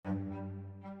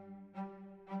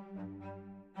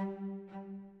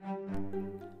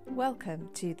Welcome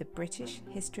to the British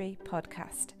History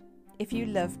Podcast. If you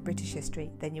love British history,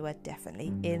 then you are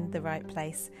definitely in the right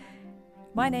place.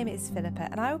 My name is Philippa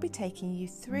and I will be taking you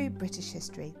through British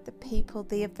history, the people,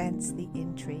 the events, the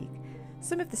intrigue.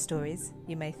 Some of the stories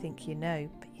you may think you know,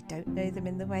 but you don't know them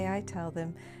in the way I tell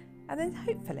them. And then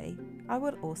hopefully I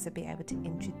will also be able to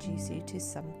introduce you to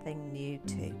something new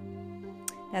too.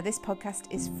 Now this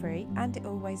podcast is free and it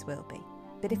always will be.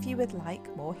 But if you would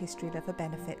like more History Lover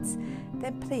benefits,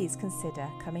 then please consider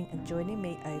coming and joining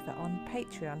me over on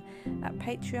Patreon at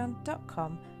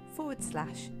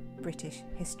patreon.com/British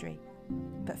History.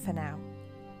 But for now,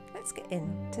 let's get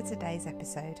into today's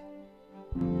episode.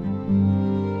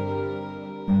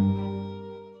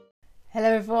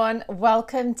 Hello everyone,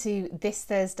 welcome to this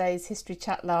Thursday's History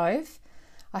Chat Live.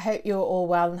 I hope you're all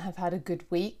well and have had a good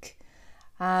week.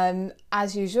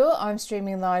 As usual, I'm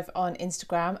streaming live on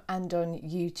Instagram and on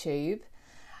YouTube,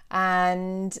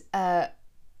 and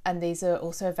these are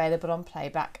also available on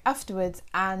playback afterwards.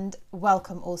 And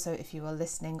welcome also if you are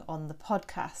listening on the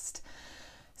podcast.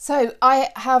 So I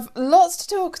have lots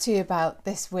to talk to you about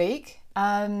this week.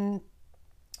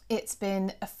 It's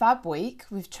been a fab week.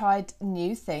 We've tried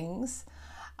new things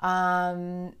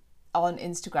on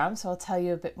Instagram, so I'll tell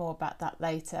you a bit more about that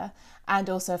later. And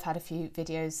also I've had a few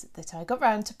videos that I got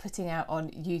round to putting out on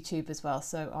YouTube as well,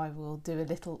 so I will do a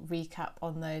little recap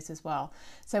on those as well.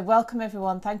 So welcome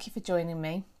everyone, thank you for joining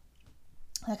me.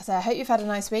 Like I say, I hope you've had a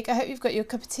nice week. I hope you've got your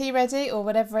cup of tea ready or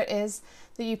whatever it is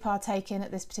that you partake in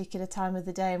at this particular time of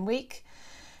the day and week.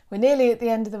 We're nearly at the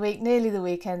end of the week, nearly the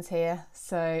weekend's here,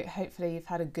 so hopefully you've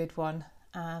had a good one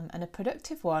and a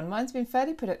productive one. Mine's been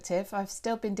fairly productive. I've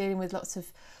still been dealing with lots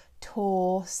of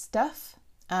tour stuff,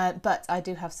 but I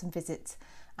do have some visits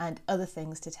and other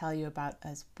things to tell you about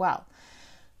as well.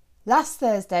 Last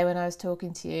Thursday when I was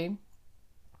talking to you,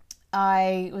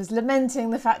 I was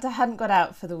lamenting the fact I hadn't got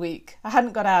out for the week. I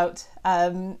hadn't got out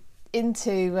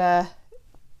into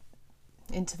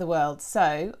the world,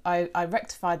 so I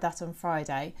rectified that on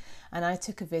Friday and I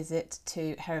took a visit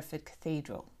to Hereford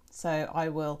Cathedral. So I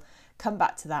will come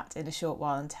back to that in a short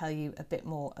while and tell you a bit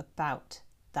more about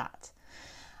that.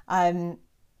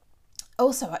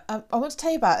 Also, I want to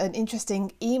tell you about an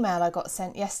interesting email I got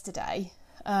sent yesterday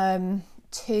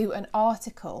to an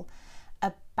article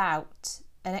about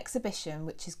an exhibition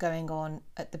which is going on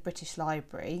at the British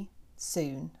Library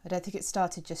soon. I don't think it's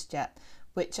started just yet,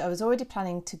 which I was already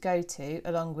planning to go to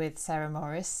along with Sarah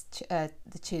Morris,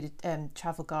 the Tudor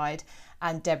travel guide,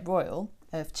 and Deb Royal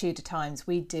of Tudor Times.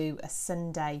 We do a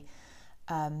Sunday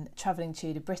Travelling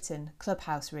Tudor Britain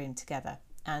clubhouse room together.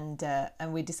 And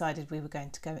we decided we were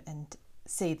going to go and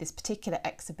see this particular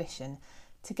exhibition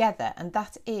together, and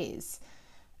that is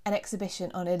an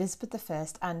exhibition on Elizabeth I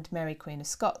and Mary Queen of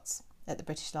Scots at the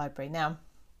British Library. Now,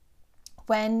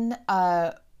 when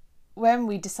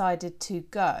we decided to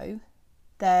go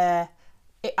there,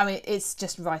 it's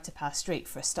just right up our street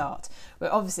for a start. We're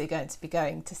obviously going to be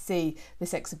going to see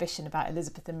this exhibition about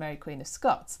Elizabeth and Mary Queen of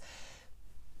Scots.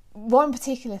 One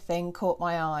particular thing caught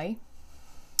my eye,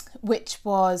 which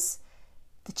was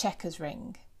the checkers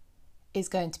ring is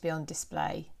going to be on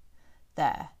display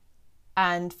there.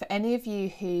 And for any of you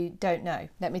who don't know,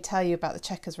 let me tell you about the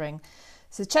checkers ring.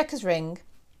 So the checkers ring,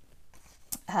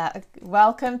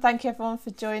 welcome, thank you everyone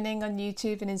for joining on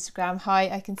YouTube and Instagram. Hi,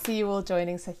 I can see you all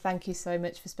joining, so thank you so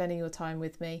much for spending your time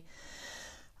with me.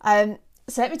 So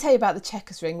let me tell you about the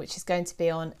checkers ring, which is going to be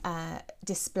on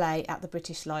display at the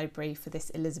British Library for this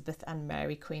Elizabeth and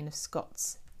Mary Queen of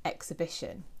Scots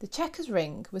exhibition. The checkers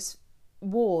ring was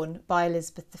worn by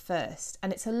Elizabeth I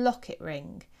and it's a locket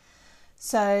ring.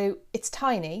 So it's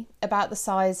tiny, about the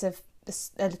size of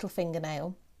a little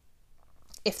fingernail,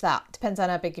 if that. Depends on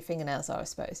how big your fingernails are, I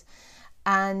suppose.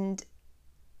 And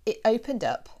it opened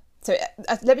up. So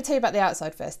let me tell you about the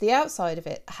outside first. The outside of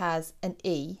it has an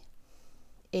E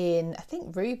in, I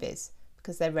think, rubies,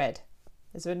 because they're red.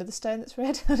 Is there another stone that's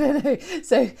red? I don't know.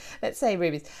 So let's say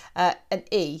rubies. An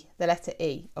E, the letter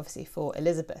E, obviously for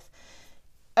Elizabeth.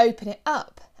 Open it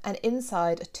up and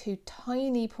inside are two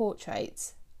tiny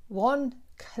portraits. One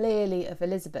clearly of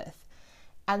Elizabeth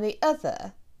and the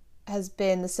other has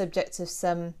been the subject of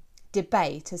some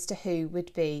debate as to who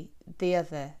would be the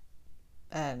other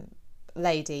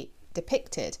lady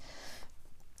depicted.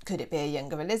 Could it be a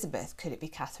younger Elizabeth? Could it be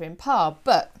Catherine Parr?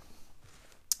 But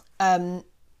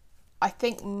I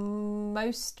think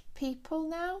most people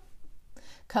now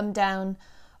come down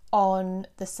on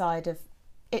the side of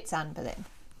it's Anne Boleyn.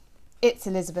 It's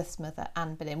Elizabeth's mother,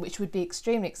 Anne Boleyn, which would be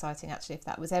extremely exciting actually if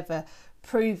that was ever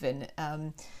proven,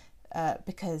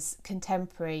 because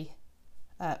contemporary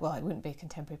well, it wouldn't be a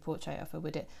contemporary portrait of her,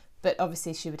 would it? But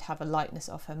obviously she would have a likeness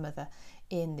of her mother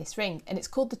in this ring. And it's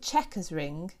called the Chequers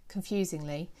ring,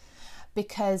 confusingly,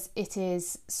 because it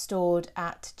is stored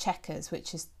at Chequers,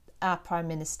 which is our Prime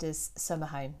Minister's summer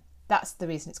home. That's the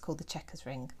reason it's called the Chequers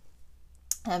ring.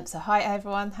 So hi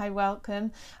everyone, hi,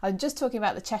 welcome. I'm just talking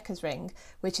about the Chequers ring,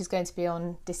 which is going to be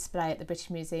on display at the British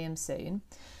Museum soon.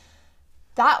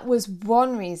 That was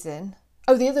one reason.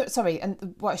 Oh, the other, sorry,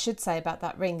 and what I should say about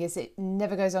that ring is it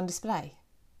never goes on display.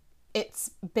 It's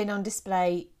been on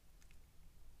display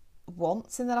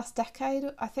once in the last decade,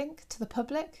 I think, to the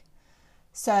public.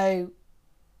 So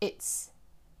it's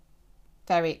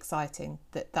very exciting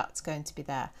that that's going to be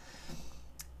there.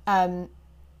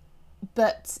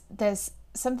 But there's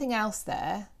something else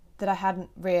there that I hadn't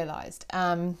realised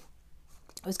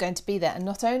was going to be there. And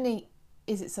not only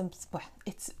is it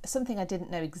it's something I didn't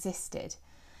know existed.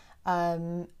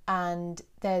 And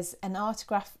there's an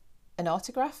article in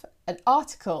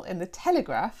the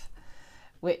Telegraph,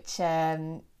 which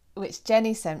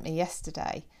Jenny sent me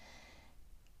yesterday,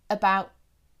 about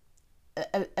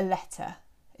a letter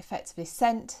effectively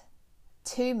sent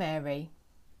to Mary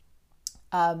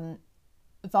from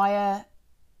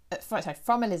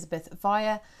Elizabeth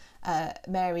via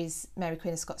Mary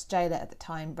Queen of Scots jailer at the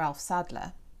time, Ralph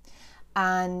Sadler,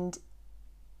 and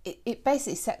it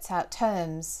basically sets out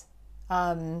terms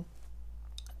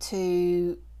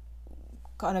to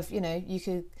kind of, you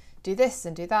could do this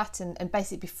and do that and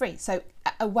basically be free. So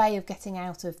a way of getting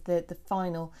out of the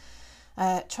final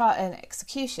trial and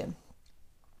execution.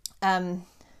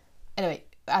 Anyway,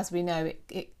 as we know,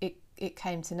 it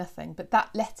came to nothing, but that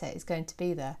letter is going to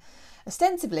be there.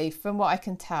 Ostensibly, from what I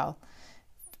can tell,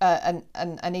 and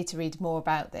I need to read more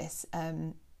about this,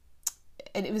 and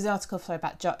it was an article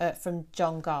from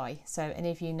John Guy. So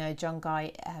any of you know John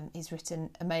Guy, he's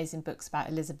written amazing books about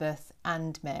Elizabeth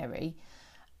and Mary,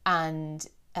 and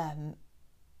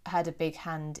had a big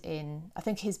hand in, I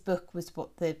think his book was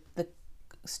what the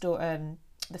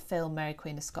film Mary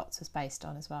Queen of Scots was based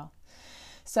on as well.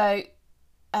 So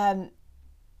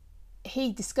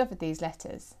he discovered these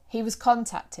letters. He was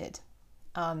contacted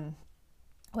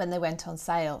when they went on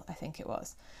sale, I think it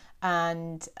was,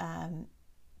 and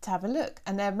to have a look,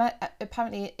 and they're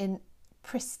apparently in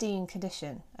pristine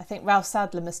condition. I think Ralph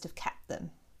Sadler must have kept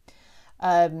them,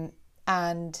 and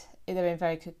they're in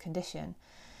very good condition.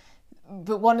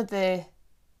 But one of the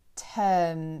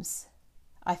terms,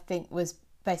 I think, was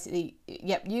basically,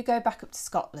 yep, you go back up to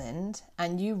Scotland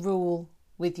and you rule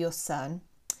with your son,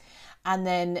 and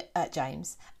then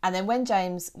James, and then when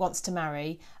James wants to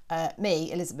marry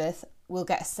me, Elizabeth, will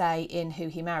get a say in who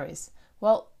he marries.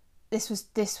 Well, this was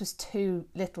too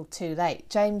little too late.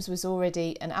 James was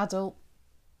already an adult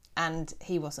and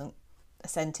he wasn't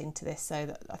assenting to this,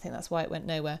 so I think that's why it went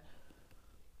nowhere.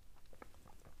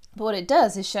 But what it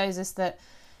does is shows us that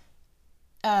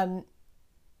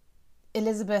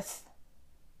Elizabeth,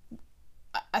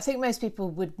 I think most people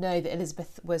would know that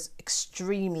Elizabeth was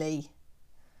extremely,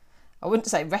 I wouldn't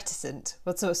say reticent,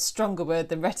 what's a stronger word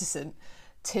than reticent,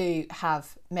 to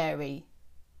have Mary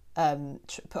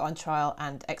put on trial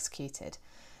and executed.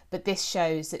 But this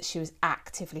shows that she was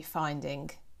actively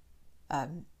finding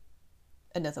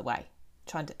another way,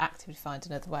 trying to actively find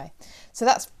another way. So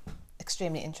that's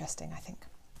extremely interesting, I think.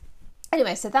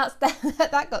 Anyway, so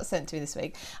that got sent to me this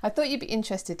week. I thought you'd be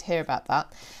interested to hear about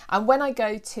that. And when I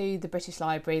go to the British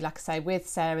Library, like I say, with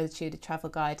Sarah, the Tudor Travel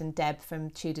Guide, and Deb from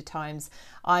Tudor Times,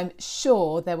 I'm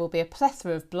sure there will be a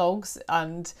plethora of blogs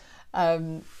and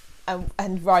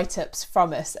write-ups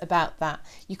from us about that.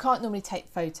 You can't normally take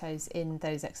photos in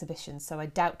those exhibitions, so I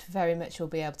doubt very much we'll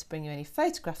be able to bring you any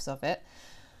photographs of it.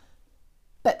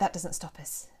 But that doesn't stop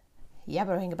us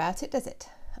yabbering about it, does it?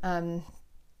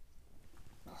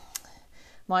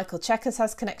 Michael, Chequers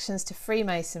has connections to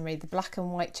Freemasonry. The black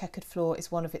and white checkered floor is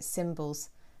one of its symbols.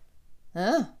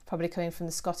 Probably coming from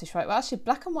the Scottish Rite. Well, actually,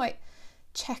 black and white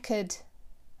checkered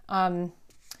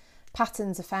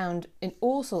patterns are found in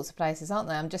all sorts of places, aren't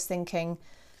they? I'm just thinking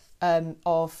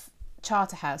of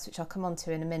Charterhouse, which I'll come on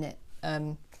to in a minute,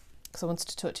 because I wanted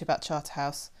to talk to you about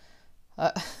Charterhouse.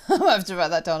 I have to write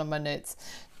that down on my notes.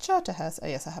 Charterhouse, oh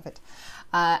yes, I have it,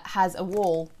 has a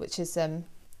wall which is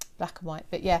black and white,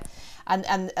 but yeah,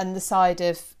 and the side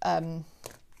of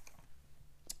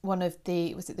one of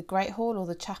the, was it the Great Hall or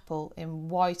the Chapel in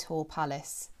Whitehall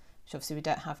Palace, which obviously we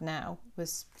don't have now,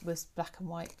 was black and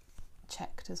white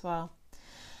checked as well.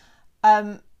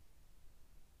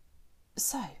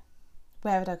 So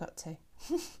where had I got to?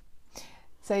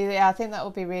 So yeah, I think that will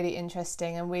be really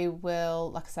interesting, and we will,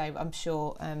 like I say, I'm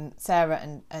sure Sarah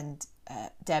and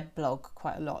Deb blog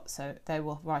quite a lot, so they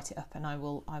will write it up, and I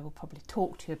will probably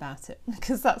talk to you about it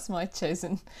because that's my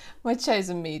chosen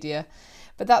media.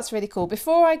 But that's really cool.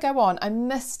 Before I go on, I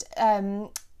must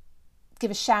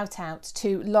give a shout out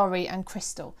to Laurie and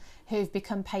Crystal, who've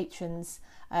become patrons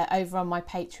over on my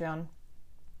Patreon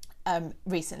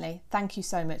recently. Thank you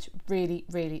so much. Really,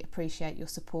 really appreciate your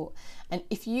support. And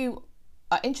if you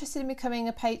are interested in becoming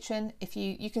a patron, if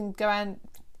you can go and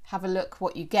have a look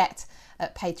what you get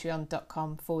at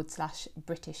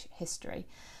patreon.com/British history.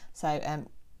 So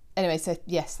anyway, so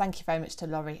yes, thank you very much to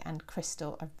Laurie and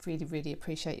Crystal. I really, really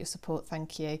appreciate your support.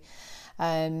 Thank you.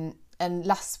 And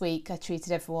last week I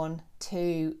treated everyone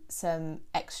to some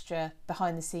extra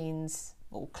behind the scenes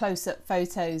or close-up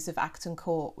photos of Acton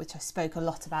Court, which I spoke a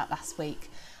lot about last week.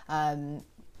 Did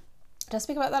I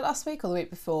speak about that last week or the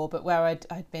week before? But where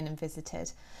I'd been and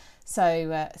visited.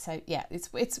 So yeah,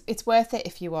 it's worth it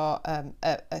if you are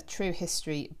a true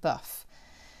history buff.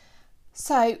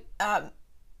 So I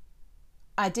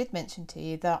did mention to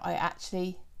you that I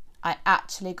actually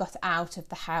got out of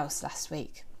the house last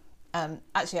week.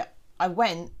 Actually,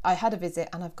 I had a visit,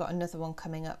 and I've got another one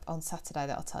coming up on Saturday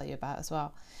that I'll tell you about as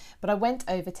well. But I went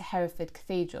over to Hereford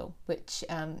Cathedral, which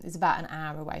is about an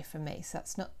hour away from me, so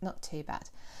that's not too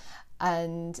bad.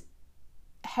 And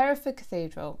Hereford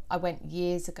Cathedral, I went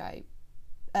years ago,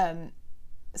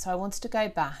 so I wanted to go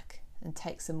back and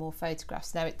take some more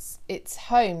photographs. Now it's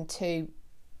home to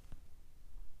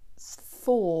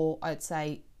 4, I'd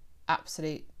say,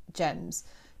 absolute gems,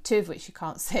 2 of which you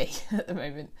can't see at the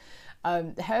moment.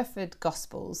 The Hereford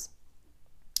Gospels,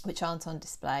 which aren't on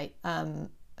display. I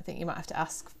think you might have to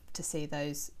ask to see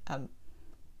those. And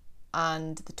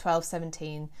the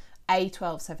 1217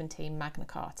 Magna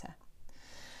Carta.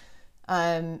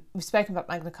 We've spoken about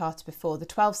Magna Carta before. The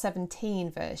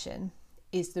 1217 version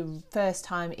is the first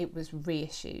time it was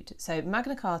reissued. So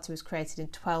Magna Carta was created in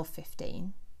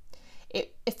 1215.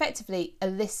 It effectively a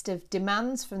list of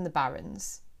demands from the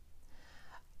barons,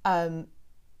 a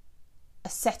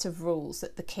set of rules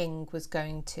that the king was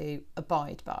going to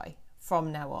abide by from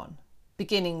now on,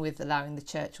 beginning with allowing the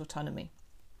church autonomy.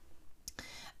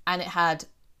 And it had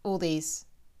all these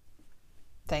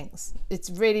things. It's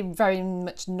really very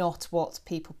much not what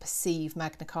people perceive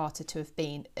Magna Carta to have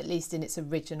been, at least in its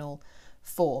original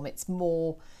form. It's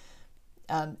more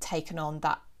taken on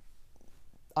that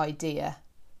idea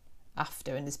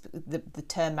after, and the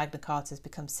term Magna Carta has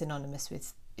become synonymous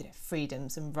with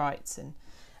freedoms and rights and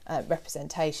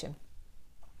representation.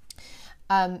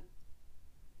 But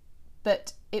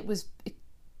it was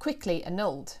quickly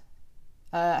annulled.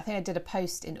 I think I did a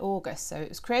post in August. So it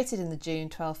was created in the June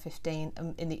 1215,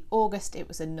 and in the August it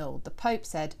was annulled. The Pope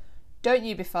said, "Don't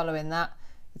you be following that.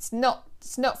 It's not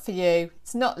for you.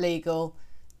 It's not legal.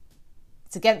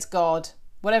 It's against God.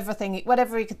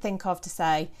 Whatever he could think of to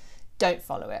say, don't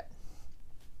follow it."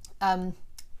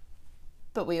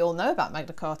 But we all know about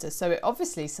Magna Carta, so it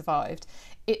obviously survived.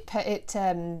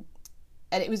 And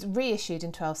it was reissued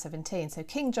in 1217. So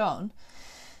King John,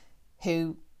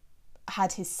 who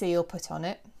had his seal put on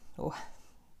it,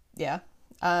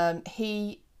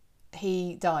 he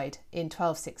died in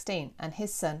 1216, and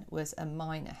his son was a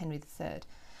minor, Henry III.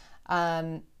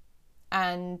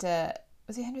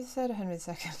 Was he Henry III or Henry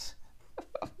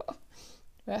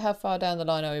II? How far down the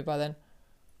line are we by then?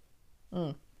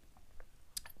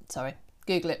 Sorry,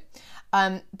 Google it.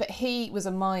 But he was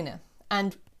a minor,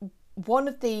 and one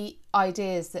of the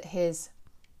ideas that his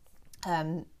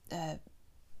I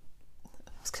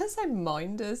was going to say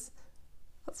minders.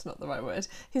 That's not the right word.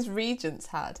 His regents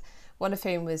had, one of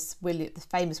whom was the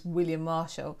famous William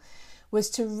Marshall,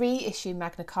 was to reissue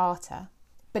Magna Carta,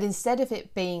 but instead of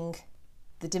it being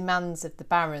the demands of the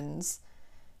barons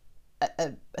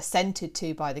assented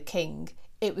to by the king,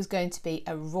 it was going to be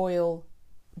a royal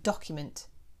document.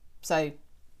 So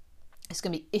it's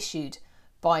going to be issued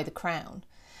by the crown.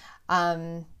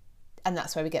 And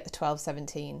that's where we get the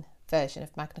 1217 version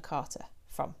of Magna Carta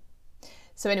from.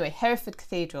 So anyway, Hereford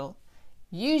Cathedral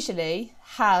usually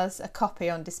has a copy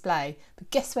on display, but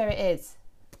guess where it is?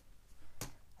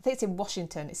 I think it's in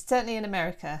Washington. It's certainly in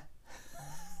America.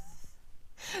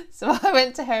 So I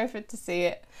went to Hereford to see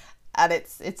it, and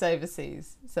it's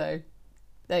overseas. So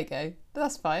there you go. But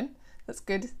that's fine. That's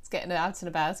good. It's getting out and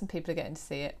about, and people are getting to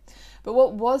see it. But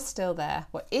what is still there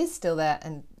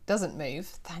and doesn't move,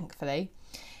 thankfully,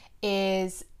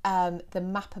 is the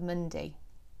Mappa Mundi.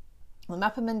 Well,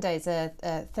 Mappa Mundi is a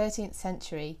 13th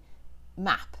century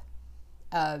map,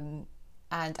 and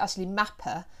actually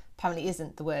Mappa apparently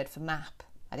isn't the word for map.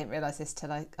 I didn't realise this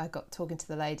till I got talking to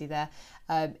the lady there.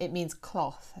 It means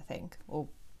cloth, I think, or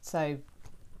so.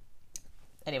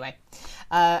 Anyway,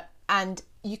 and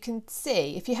you can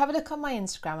see, if you have a look on my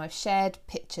Instagram, I've shared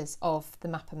pictures of the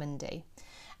Mappa Mundi,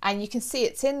 and you can see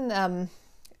it's in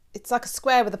it's like a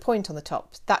square with a point on the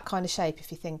top, that kind of shape if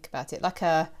you think about it, like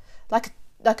a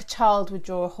child would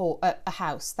draw a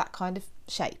house, that kind of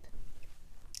shape.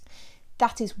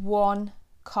 That is one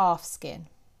calf skin.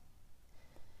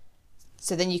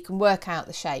 So then you can work out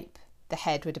the shape. The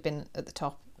head would have been at the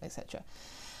top, etc.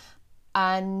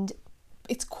 And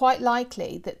it's quite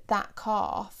likely that that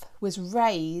calf was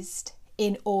raised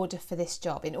in order for this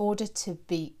job, in order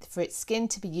for its skin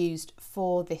to be used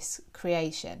for this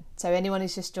creation. So anyone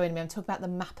who's just joining me, I'm talking about the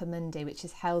Mappa Mundi, which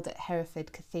is held at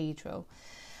Hereford Cathedral,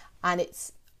 and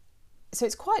it's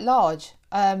quite large.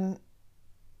 I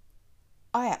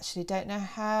actually don't know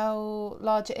how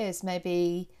large it is.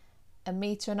 Maybe 1.5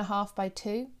 meters by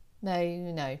 2.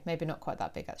 No, maybe not quite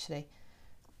that big actually.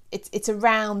 It's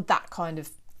around that kind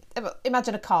of.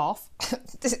 Imagine a calf.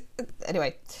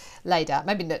 Anyway, laid out.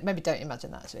 Maybe don't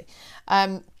imagine that actually.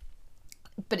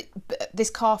 But this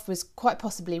calf was quite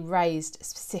possibly raised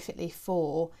specifically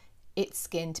for its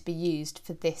skin to be used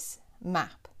for this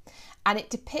map, and it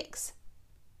depicts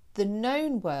the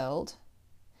known world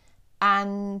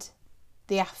and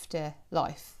the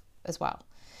afterlife as well.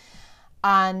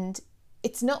 And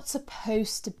it's not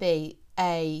supposed to be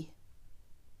a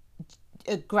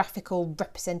graphical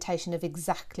representation of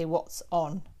exactly what's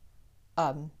on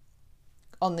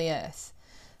the earth.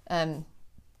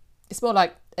 It's more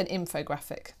like an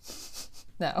infographic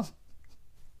now.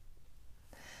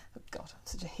 Oh God, I'm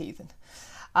such a heathen.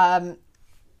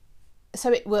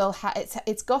 So it will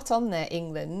it's got on there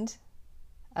England,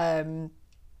 and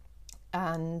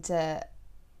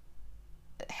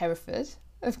Hereford,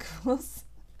 of course,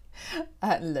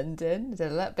 London,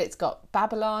 but it's got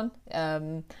Babylon.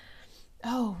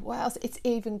 Oh, what else? It's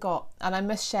even got, and I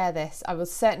must share this. I will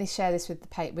certainly share this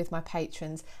with my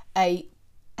patrons. I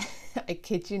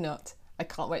kid you not. I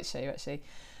can't wait to show you actually.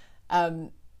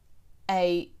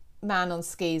 A man on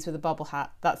skis with a bobble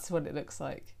hat. That's what it looks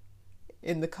like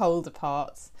in the colder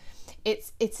parts.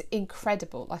 It's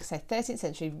incredible. Like I say, 13th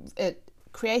century,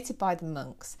 created by the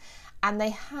monks, and they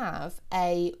have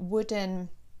a wooden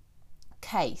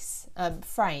case,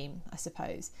 frame, I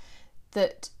suppose,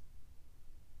 that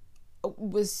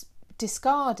was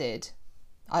discarded.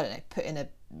 I don't know, put in a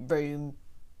room.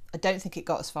 I don't think it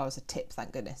got as far as a tip,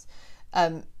 thank goodness,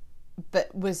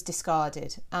 but was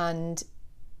discarded, and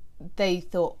they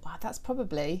thought, wow, that's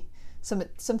probably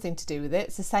something to do with it.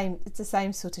 It's the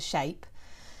same sort of shape.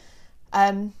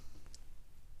 And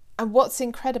what's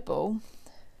incredible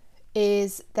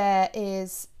is there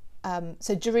is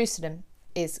so Jerusalem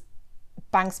is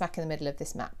bang smack in the middle of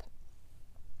this map,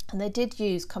 and they did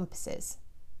use compasses.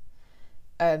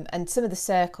 And some of the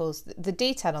circles, the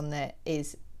detail on there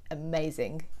is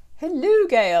amazing. Hello,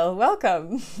 Gail,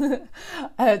 welcome.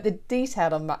 The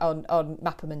detail on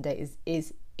Mappa Mundi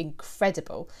is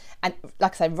incredible. And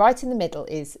like I say, right in the middle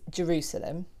is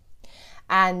Jerusalem.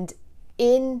 And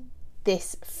in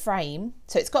this frame,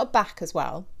 so it's got a back as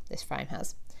well, this frame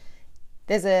has,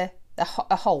 there's a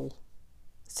hole.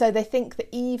 So they think that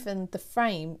even the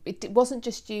frame, it wasn't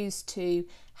just used to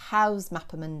house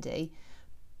Mappa Mundi,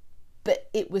 but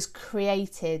it was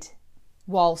created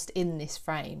whilst in this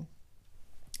frame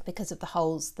because of the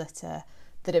holes that are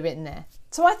in there.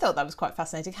 So I thought that was quite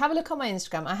fascinating. Have a look on my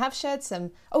Instagram. I have shared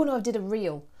some. Oh no, I did a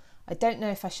reel. I don't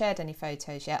know if I shared any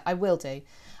photos yet. I will do.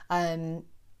 But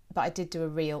I did do a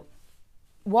reel.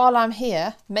 While I'm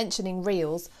here mentioning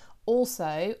reels,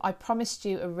 also I promised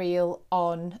you a reel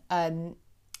on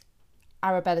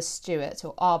Arabella Stewart,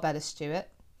 or Arbella Stewart,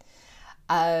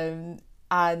 and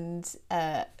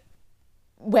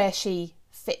where she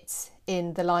fits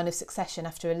in the line of succession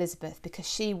after Elizabeth, because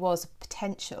she was a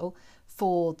potential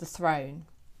for the throne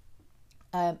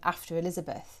after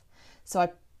Elizabeth. So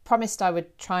I promised I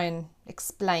would try and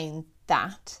explain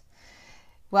that.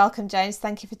 Welcome, James.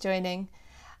 Thank you for joining.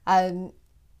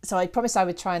 So I promised I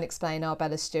would try and explain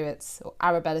Arbella Stewart's, or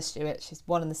Arabella Stewart, she's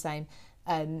one and the same.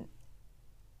 Her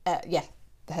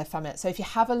family. So if you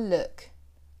have a look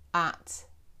at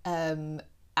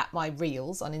my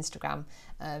reels on Instagram,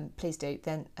 please do,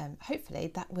 then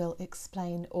hopefully that will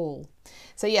explain all.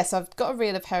 So yes, I've got a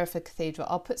reel of Hereford Cathedral.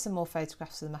 I'll put some more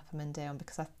photographs of the Mappa Mundi on,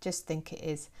 because I just think it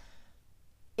is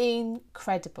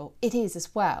incredible. It is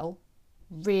as well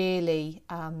really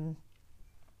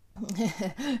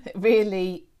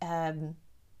really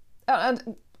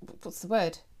what's the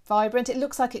word, vibrant. It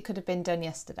looks like it could have been done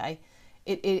yesterday.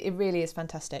 It really is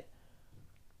fantastic.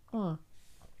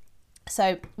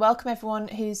 So welcome everyone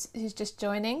who's just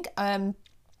joining. I've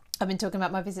been talking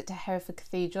about my visit to Hereford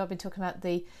Cathedral. I've been talking about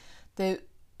the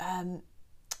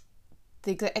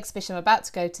the exhibition I'm about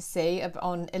to go to see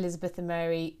on Elizabeth and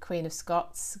Mary, Queen of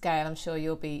Scots. Gail, I'm sure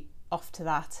you'll be off to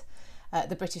that at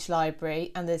the British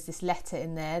Library, and there's this letter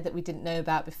in there that we didn't know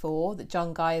about before that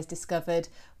John Guy has discovered,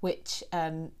 which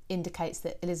indicates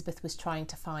that Elizabeth was trying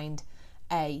to find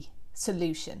a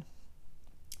solution,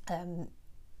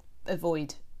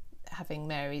 avoid having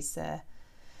Mary's head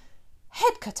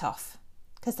cut off,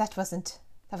 because that wasn't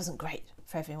great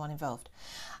for everyone involved.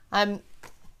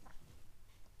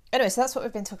 Anyway, so that's what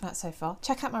we've been talking about so far.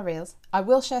 Check out my reels. I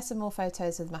will share some more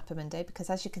photos of the Mapper Monday because,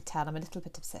 as you can tell, I'm a little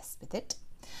bit obsessed with it.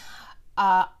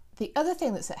 The other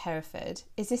thing that's at Hereford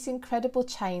is this incredible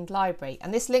chained library,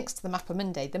 and this links to the Mapper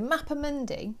Monday. The Mapper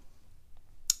Monday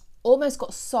almost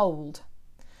got sold.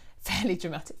 Fairly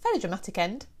dramatic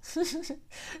end.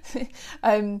 The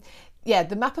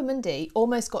Mapper Monday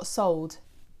almost got sold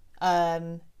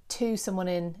to someone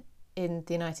in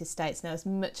the United States. Now, as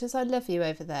much as I love you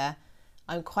over there,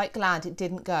 I'm quite glad it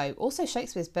didn't go. Also,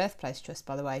 Shakespeare's Birthplace Trust,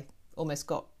 by the way, almost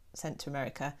got sent to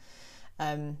America.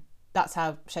 That's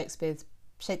how Shakespeare's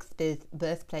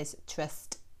Birthplace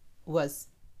Trust was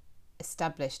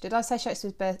established. Did I say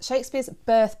Shakespeare's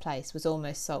Birthplace was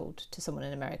almost sold to someone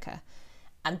in America,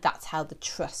 and that's how the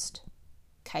trust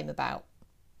came about.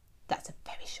 That's a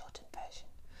very shortened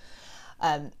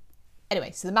version.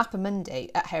 Anyway, so the Mapper Monday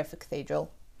at Hereford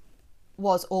Cathedral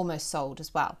was almost sold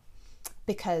as well,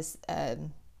 because the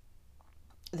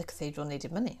cathedral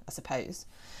needed money, I suppose.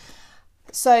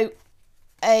 So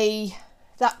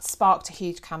that sparked a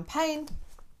huge campaign,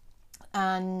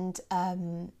 and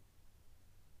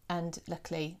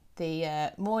luckily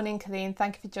the morning, Colleen,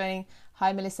 thank you for joining.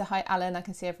 Hi Melissa, hi Alan, I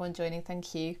can see everyone joining,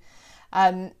 thank you.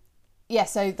 So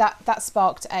that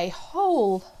sparked a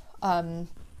whole a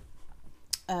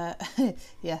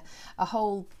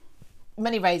whole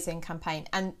money raising campaign,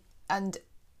 and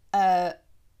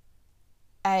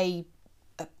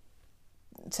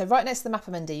so right next to the Mapper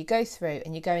Monday, you go through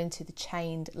and you go into the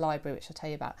chained library, which I'll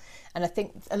tell you about. And I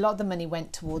think a lot of the money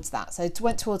went towards that. So it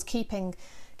went towards keeping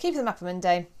the Mapper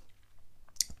Monday,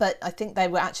 but I think they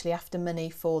were actually after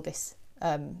money for this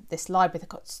this library.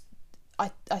 I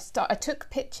took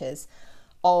pictures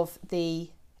of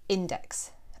the index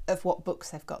of what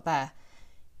books they've got there.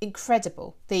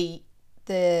 Incredible. The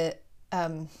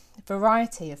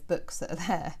variety of books that are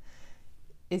there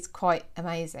is quite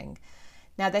amazing.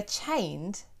 Now they're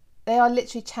chained. They are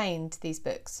literally chained, these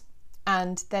books,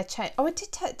 and they're chained. Oh, did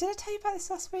I tell you about this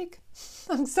last week?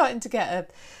 I'm starting to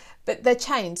get but they're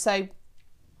chained, so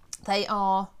they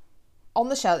are on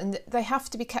the shelf, and they have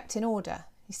to be kept in order.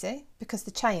 You see, because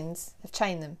the chains have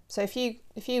chained them. So if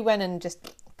you went and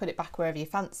just put it back wherever you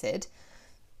fancied,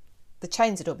 the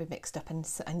chains would all be mixed up, and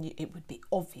it would be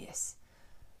obvious.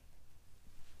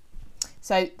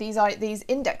 So these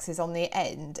indexes on the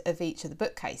end of each of the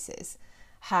bookcases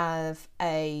have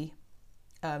a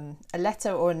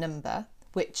letter or a number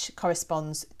which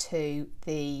corresponds to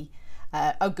the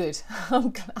oh good.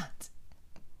 I'm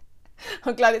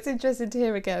glad it's interesting to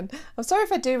hear again. I'm sorry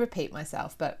if I do repeat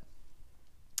myself, but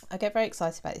I get very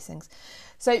excited about these things.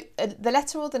 So the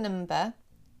letter or the number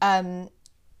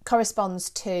corresponds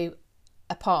to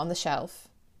a part on the shelf.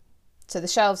 So the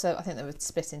shelves I think they were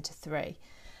split into 3.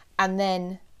 And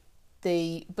then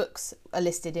the books are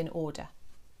listed in order.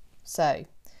 So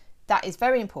that is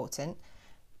very important,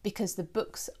 because the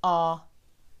books are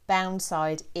bound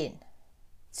side in.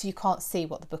 So you can't see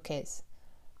what the book is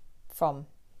from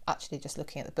actually just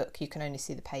looking at the book. You can only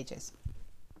see the pages.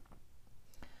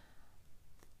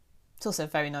 It's also a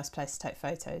very nice place to take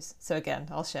photos. So again,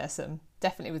 I'll share some,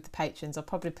 definitely with the patrons. I'll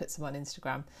probably put some on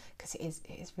Instagram, because it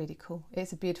is really cool.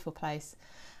 It's a beautiful place.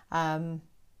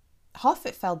 Half of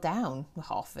it fell down. Well,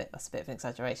 half of it, that's a bit of an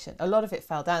exaggeration. A lot of it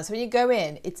fell down. So when you go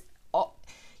in,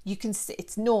 you can see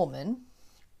it's Norman.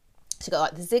 So you've got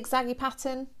like the zigzaggy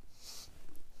pattern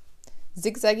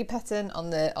on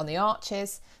the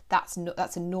arches. That's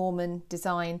a Norman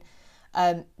design.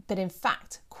 But in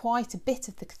fact, quite a bit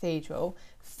of the cathedral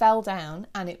fell down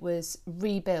and it was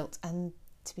rebuilt. And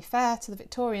to be fair to the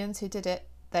Victorians who did it,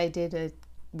 they did a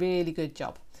really good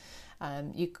job.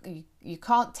 You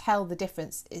can't tell the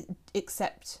difference,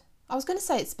 except I was going to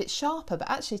say it's a bit sharper, but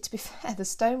actually, to be fair, the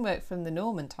stonework from the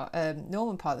Norman part of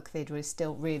the cathedral is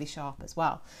still really sharp as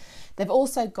well. They've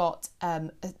also got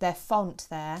their font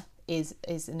there is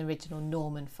an original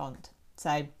Norman font.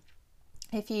 So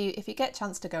if you get a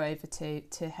chance to go over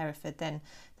to Hereford, then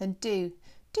do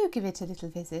give it a little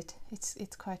visit.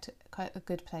 It's quite a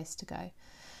good place to go.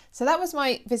 So that was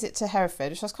my visit to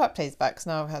Hereford, which I was quite pleased about, because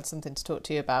now I've had something to talk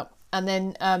to you about. And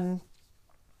then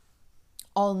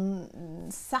on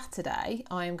Saturday,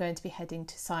 I am going to be heading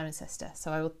to Cirencester,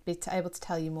 so I will be able to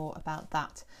tell you more about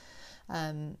that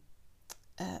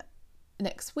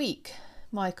next week.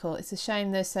 Michael, it's a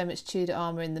shame there's so much Tudor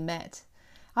armour in the Met.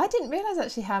 I didn't realise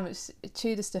actually how much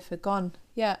Tudor stuff had gone.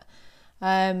 Yeah.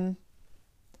 A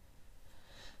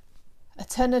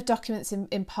ton of documents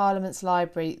in Parliament's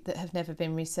library that have never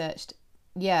been researched.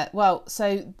 Yeah, well,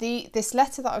 so this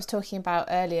letter that I was talking about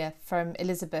earlier from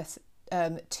Elizabeth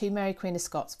to Mary Queen of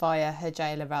Scots via her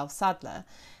jailer Ralph Sadler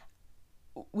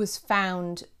was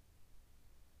found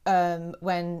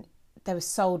when they were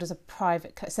sold as a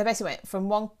private. So basically went from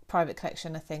one private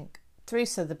collection, I think, through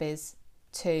Sotheby's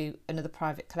to another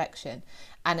private collection,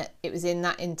 and it was in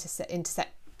that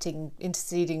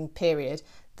interceding period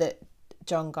that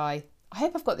John Guy, I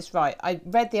hope I've got this right, I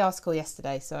read the article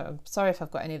yesterday, so I'm sorry if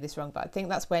I've got any of this wrong, but I think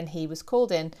that's when he was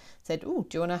called in, said, oh,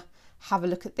 do you want to have a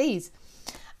look at these?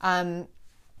 Now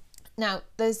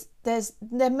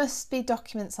there must be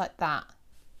documents like that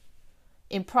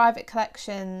in private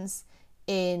collections,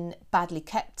 in badly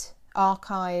kept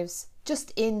archives,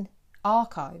 just in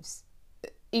archives,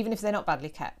 even if they're not badly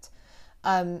kept.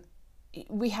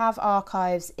 We have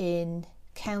archives in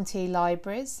county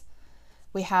libraries.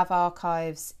 We have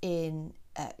archives in,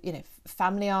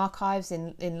 family archives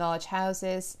in large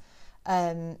houses.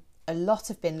 A lot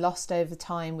have been lost over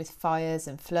time with fires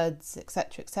and floods,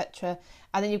 etc., etc.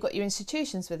 And then you've got your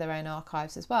institutions with their own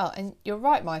archives as well. And you're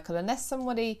right, Michael, unless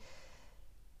somebody...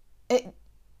 I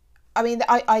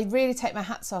really take my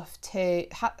hats off to...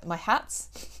 my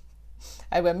hats?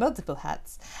 I wear multiple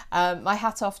hats. My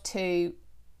hat off to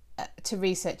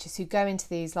researchers who go into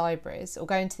these libraries or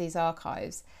go into these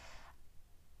archives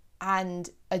and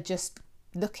are just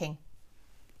looking.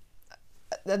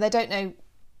 They don't know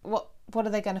what are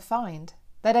they going to find.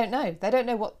 They don't know. They don't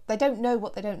know what they don't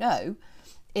know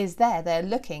is there. They're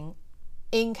looking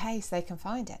in case they can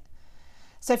find it.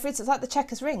 So, for instance, like the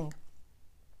Chequers ring,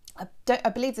 I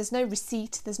believe there's no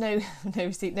receipt. There's no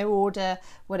receipt, no order,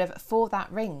 whatever for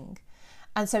that ring.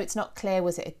 And so it's not clear,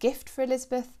 was it a gift for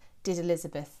Elizabeth? Did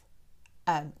Elizabeth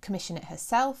commission it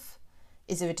herself?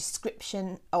 Is there a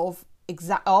description of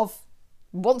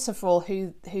once and for all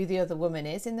who the other woman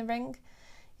is in the ring?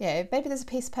 Yeah, maybe there's a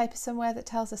piece of paper somewhere that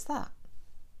tells us that.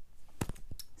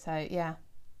 So yeah,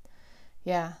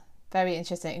 very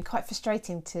interesting and quite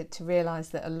frustrating to realise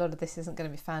that a lot of this isn't going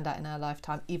to be found out in our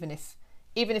lifetime, even if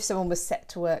someone was set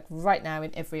to work right now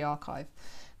in every archive.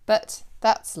 But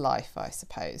that's life, I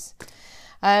suppose.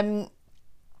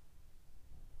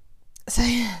 So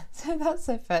that's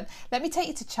so fun. Let me take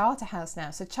you to Charterhouse now.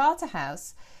 So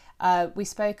Charterhouse, we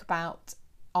spoke about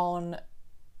on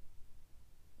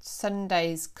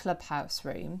Sunday's Clubhouse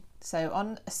room. So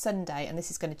on a Sunday, and this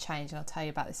is going to change, and I'll tell you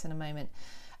about this in a moment.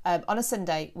 On a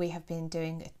Sunday, we have been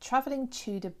doing a Travelling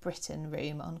Tudor Britain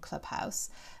room on Clubhouse.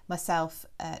 Myself,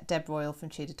 Deb Royal from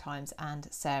Tudor Times, and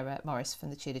Sarah Morris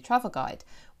from the Tudor Travel Guide.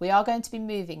 We are going to be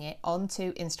moving it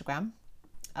onto Instagram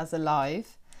as a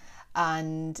live,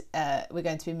 and we're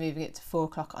going to be moving it to 4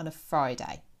 o'clock on a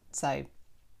Friday. So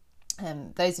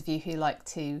those of you who like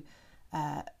to,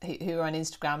 who are on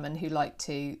Instagram and who like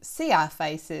to see our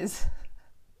faces,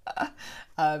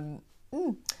 then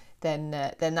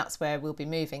that's where we'll be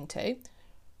moving to.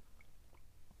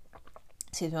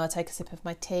 Excuse me, I'll take a sip of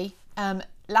my tea.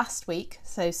 Last week,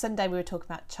 so Sunday, we were talking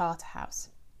about Charterhouse.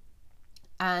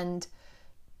 And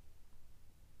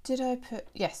did I put...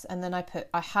 Yes, and then I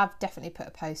have definitely put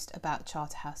a post about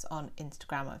Charterhouse on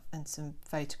Instagram and some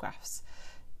photographs.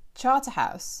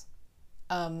 Charterhouse,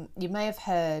 you may have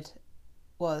heard,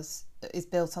 is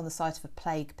built on the site of a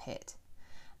plague pit.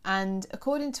 And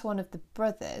according to one of the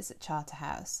brothers at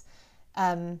Charterhouse,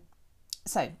 so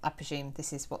I presume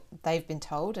this is what they've been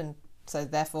told, and so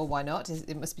therefore why not?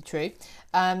 It must be true.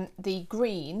 The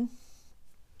green,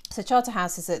 so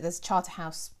Charterhouse there's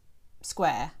Charterhouse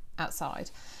Square outside.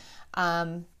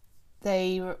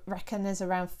 They reckon there's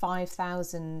around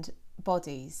 5,000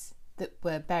 bodies that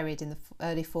were buried in the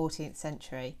early 14th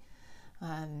century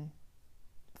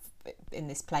in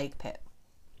this plague pit.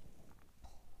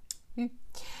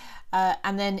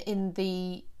 And then in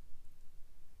the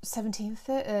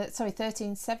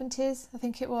 1370s, I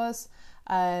think it was,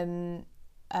 a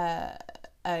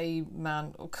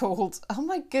man called, oh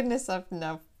my goodness, I've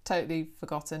now totally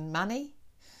forgotten, Manny,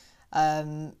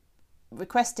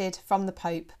 requested from the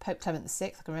Pope Clement VI,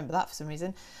 I can remember that for some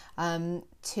reason,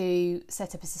 to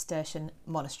set up a Cistercian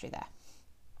monastery there.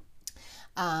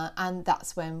 And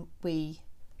that's when we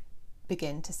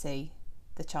begin to see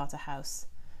the Charterhouse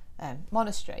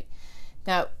monastery.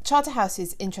 Now, Charterhouse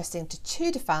is interesting to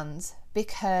Tudor fans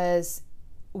because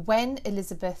when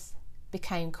Elizabeth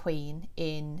became queen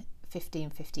in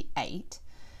 1558,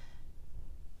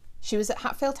 she was at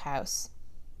Hatfield House.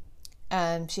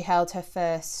 She held her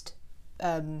first.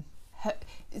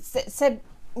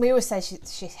 We always say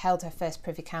she held her first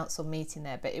Privy Council meeting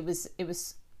there, but it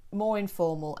was more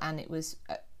informal, and it was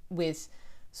with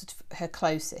sort of her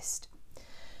closest.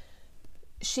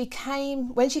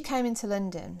 When she came into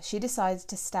London, she decided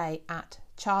to stay at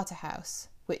Charterhouse,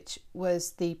 which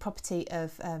was the property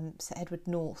of Sir Edward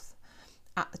North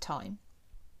at the time.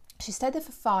 She stayed there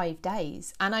for 5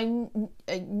 days, and I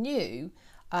knew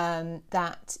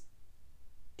that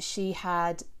she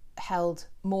had held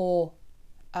more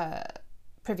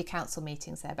Privy Council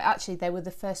meetings there, but actually they were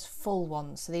the first full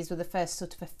ones. So these were the first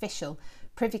sort of official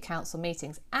Privy Council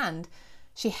meetings, and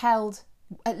she held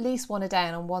at least one a day,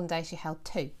 and on one day she held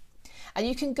 2. And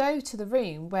you can go to the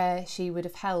room where she would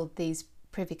have held these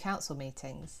Privy Council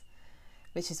meetings,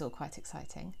 which is all quite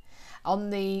exciting. On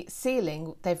the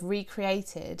ceiling, they've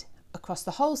recreated across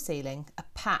the whole ceiling a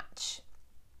patch,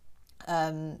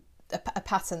 a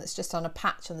pattern that's just on a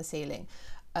patch on the ceiling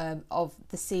of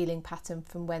the ceiling pattern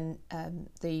from when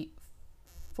the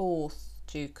 4th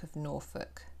Duke of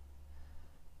Norfolk,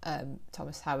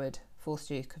 Thomas Howard, 4th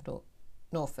Duke of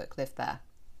Norfolk, lived there.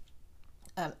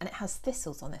 And it has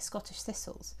thistles on it, Scottish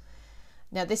thistles.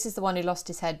 Now, this is the one who lost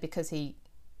his head because he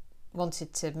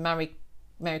wanted to marry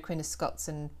Mary Queen of Scots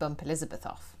and bump Elizabeth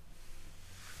off.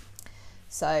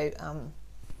 So,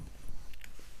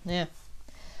 yeah.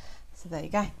 So there you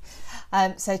go.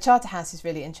 So Charterhouse is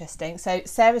really interesting. So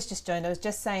Sarah's just joined. I was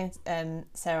just saying,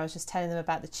 Sarah, I was just telling them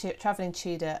about the Travelling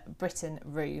Tudor Britain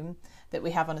room that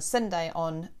we have on a Sunday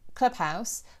on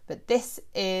Clubhouse. But this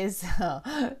is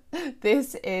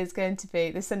this Sunday is going to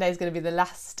be the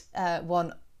last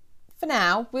one for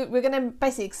now. We're going to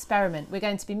basically experiment. We're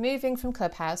going to be moving from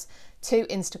Clubhouse to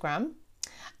Instagram,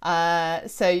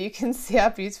 so you can see our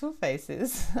beautiful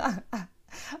faces.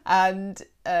 And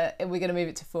we're going to move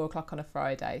it to 4 o'clock on a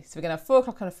Friday. So we're going to have 4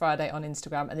 o'clock on a Friday on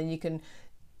Instagram, and then you can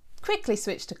quickly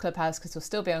switch to Clubhouse, because we'll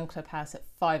still be on Clubhouse at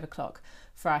 5 o'clock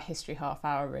for our history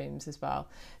half-hour rooms as well.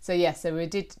 So yeah, so we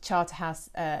did Charterhouse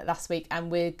last week,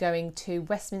 and we're going to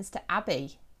Westminster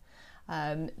Abbey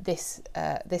this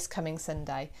coming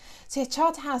Sunday. So yeah,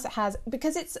 Charterhouse has,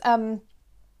 because it's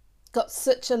got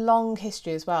such a long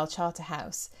history as well,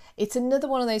 Charterhouse, it's another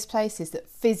one of those places that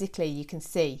physically you can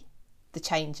see the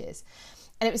changes.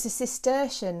 And it was a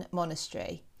Cistercian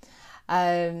monastery.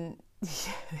 So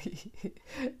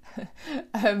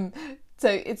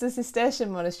it's a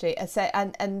Cistercian monastery,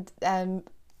 and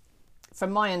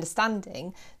from my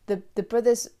understanding, the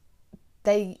brothers,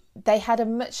 they had a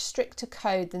much stricter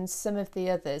code than some of the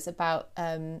others about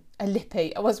a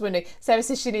lippy. I was wondering, Sarah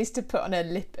says she needs to put on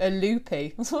a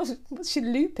loopy. What's she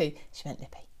loopy? She meant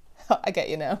lippy. I get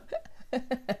you now.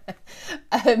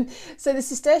 So the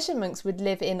Cistercian monks would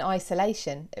live in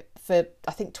isolation for,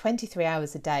 I think, 23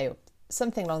 hours a day or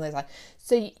something along those lines.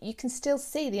 So you can still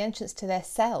see the entrance to their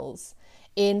cells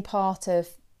in part of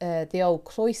the old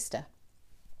cloister.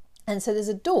 And so there's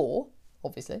a door,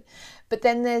 obviously, but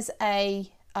then there's a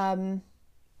like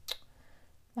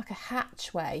a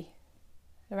hatchway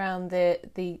around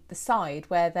the side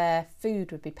where their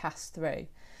food would be passed through.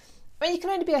 I mean, you can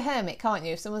only be a hermit, can't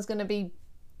you, if someone's going to be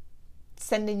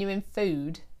sending you in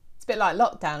food. It's a bit like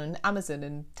lockdown and Amazon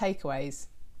and takeaways,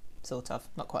 sort of.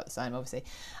 Not quite the same, obviously.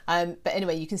 But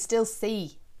anyway, you can still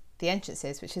see the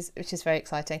entrances, which is very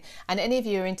exciting. And any of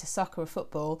you who are into soccer or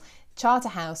football,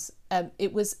 Charterhouse,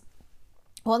 it was,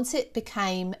 once it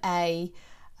became a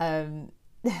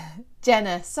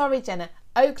Jenna,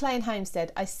 Oak Lane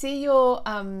Homestead, I see your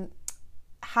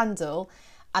handle,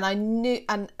 and I knew,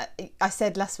 and I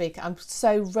said last week, I'm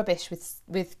so rubbish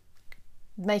with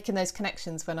making those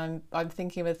connections when I'm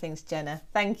thinking of other things. Jenna,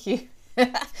 thank you.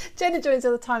 Jenna joins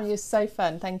all the time, and you're so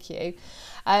fun, thank you.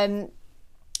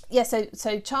 Yeah,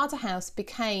 so Charterhouse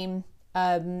became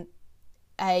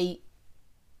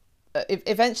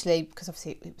eventually, because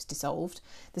obviously it was dissolved,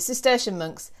 the Cistercian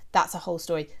monks, that's a whole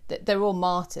story. They're all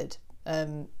martyred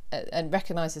and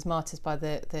recognised as martyrs by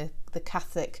the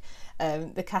Catholic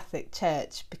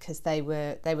Church, because they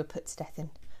were put to death in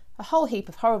a whole heap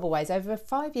of horrible ways over a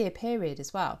 5-year period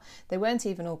as well. They weren't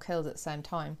even all killed at the same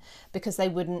time because they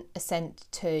wouldn't assent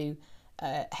to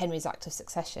Henry's Act of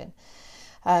Succession,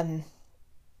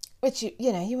 which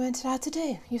you weren't allowed to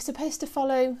do. You're supposed to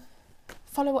follow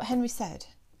what Henry said,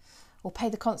 or pay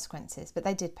the consequences, but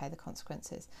they did pay the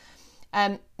consequences.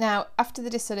 Now, after the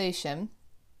dissolution,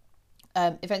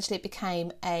 eventually it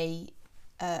became a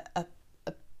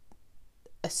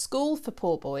school for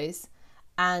poor boys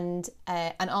and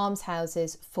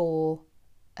almshouses for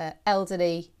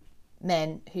elderly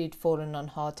men who'd fallen on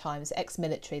hard times,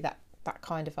 ex-military, that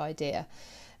kind of idea.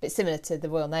 A bit similar to the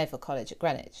Royal Naval College at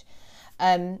Greenwich.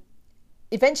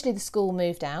 Eventually the school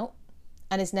moved out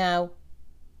and is now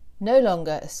no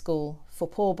longer a school for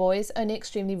poor boys, only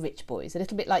extremely rich boys, a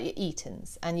little bit like your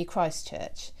Eatons and your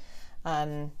Christchurch.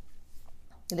 A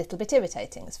little bit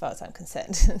irritating as far as I'm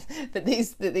concerned. that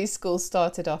these schools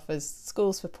started off as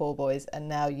schools for poor boys, and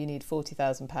now you need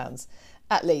 £40,000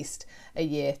 at least a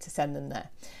year to send them there.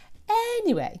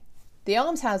 Anyway, the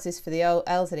almshouses for the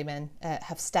elderly men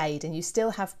have stayed, and you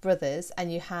still have brothers,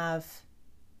 and you have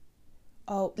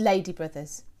lady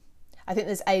brothers. I think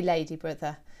there's a lady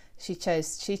brother. She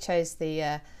chose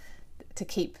the to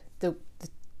keep the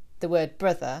word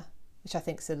brother, which I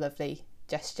think is a lovely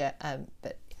gesture.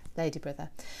 But lady brother,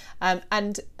 so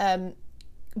I'm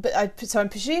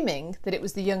presuming that it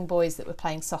was the young boys that were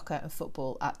playing soccer and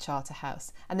football at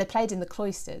Charterhouse, and they played in the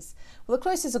cloisters. Well, the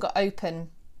cloisters have got open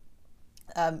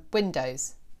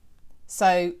windows,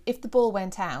 so if the ball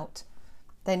went out,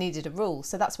 they needed a rule.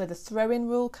 So that's where the throw-in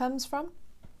rule comes from.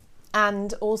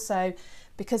 And also,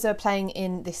 because they're playing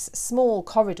in this small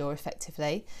corridor,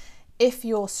 effectively, if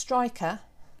your striker,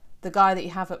 the guy that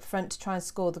you have up front to try and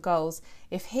score the goals,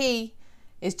 if he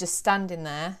is just standing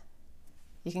there,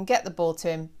 you can get the ball to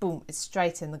him, boom, it's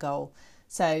straight in the goal.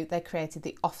 So they created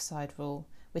the offside rule,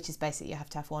 which is basically you have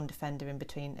to have one defender in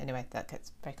between. Anyway, that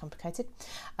gets very complicated,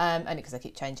 only because I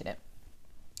keep changing it.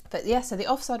 But yeah, so the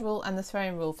offside rule and the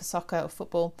throwing rule for soccer or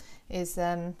football is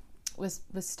was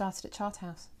started at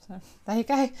Charterhouse. So there you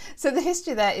go. So the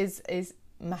history there is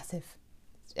massive,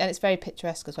 and it's very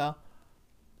picturesque as well.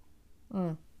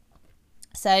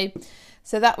 So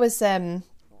that was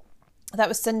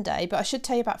Sunday, but I should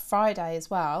tell you about Friday as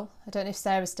well. I don't know if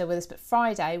Sarah's still with us, but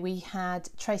Friday we had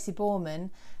Tracy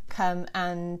Borman come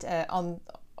and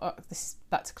this is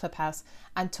back to Clubhouse,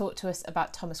 and talk to us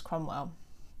about Thomas Cromwell.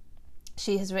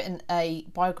 She has written a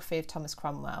biography of Thomas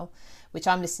Cromwell, which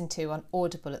I'm listening to on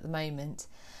Audible at the moment.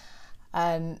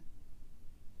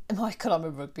 Michael, I'm a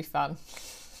rugby fan.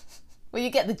 Well, you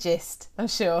get the gist, I'm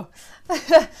sure.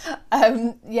 So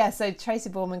Tracy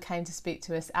Borman came to speak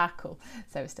to us, Ackle,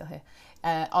 so we're still here,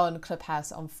 on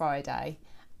Clubhouse on Friday.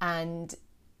 And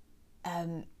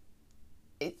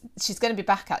she's going to be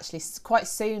back actually quite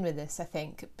soon with this, I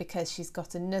think, because she's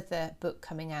got another book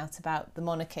coming out about the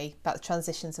monarchy, about the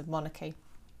transitions of monarchy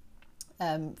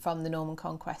from the Norman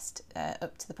Conquest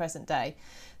up to the present day.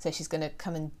 So she's going to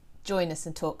come and join us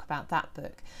and talk about that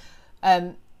book.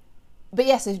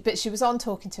 But she was on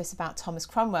talking to us about Thomas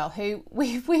Cromwell, who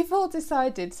we've all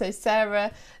decided. So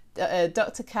Sarah,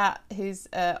 Dr. Kat, who's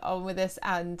on with us,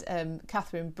 and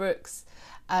Catherine Brooks,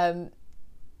 that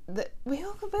we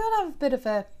all have a bit of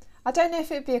a, I don't know if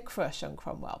it'd be a crush on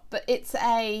Cromwell, but it's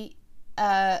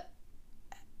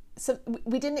so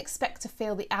we didn't expect to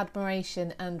feel the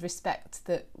admiration and respect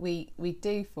that we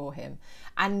do for him,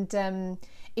 and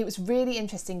it was really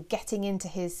interesting getting into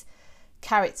his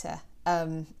character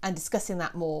and discussing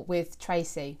that more with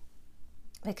Tracy,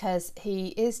 because he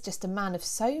is just a man of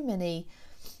so many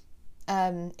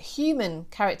human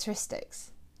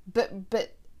characteristics, but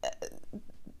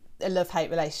a love-hate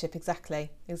relationship,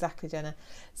 exactly, Jenna.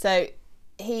 So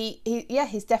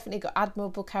he's definitely got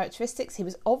admirable characteristics. He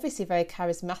was obviously very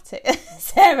charismatic.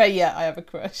 Sarah, yeah, I have a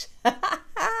crush.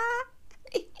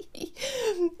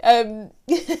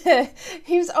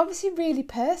 He was obviously really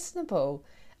personable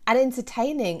and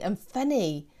entertaining and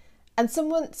funny, and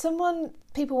someone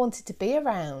people wanted to be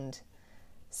around.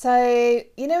 So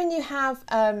you know, when you have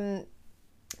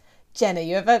Jenna,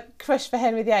 you have a crush for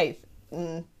Henry VIII.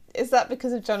 Is that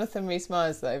because of Jonathan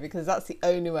Rhys-Meyers though? Because that's the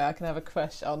only way I can have a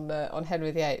crush on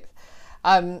Henry VIII.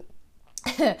 And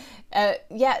so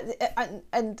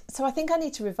I think I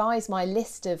need to revise my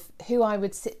list of who I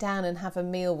would sit down and have a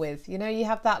meal with. You know, you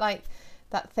have that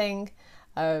thing.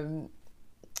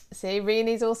 See,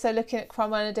 Reenie's also looking at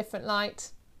Cromwell in a different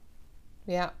light.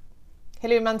 Yeah,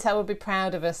 Hilary Mantel would be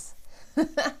proud of us. But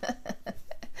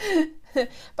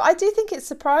I do think it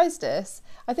surprised us.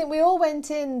 I think we all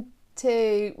went in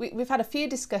to, we've had a few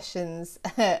discussions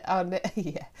on,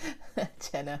 yeah,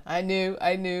 Jenna, I knew.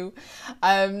 I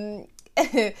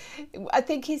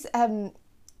think he's,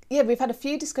 we've had a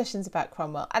few discussions about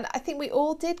Cromwell, and I think we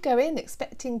all did go in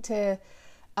expecting to,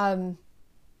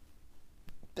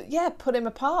 put him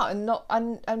apart and not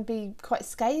and be quite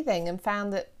scathing, and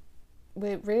found that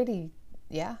we really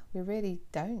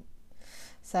don't.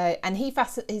 So, and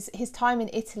his time in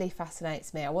Italy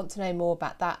fascinates me. I want to know more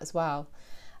about that as well.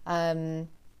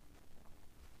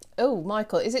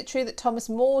 Michael, is it true that Thomas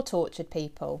More tortured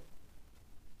people?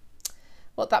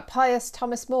 What, that pious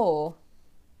Thomas More?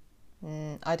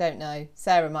 I don't know.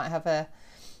 Sarah might have a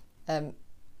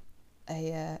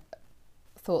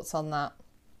thoughts on that.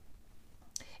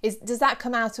 Does that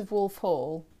come out of Wolf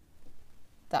Hall?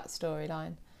 That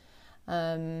storyline.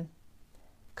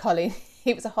 Colin,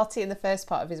 he was a hottie in the first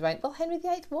part of his reign. Well, Henry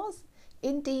VIII was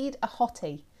indeed a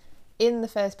hottie in the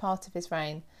first part of his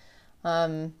reign.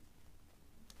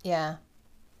 Yeah,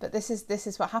 but this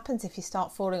is what happens if you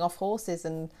start falling off horses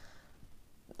and,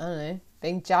 I don't know,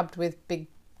 being jabbed with big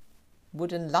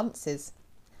wooden lances.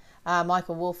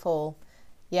 Michael Wolf Hall.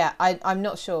 Yeah, I'm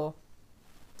not sure.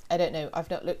 I don't know. I've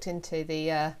not looked into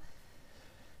the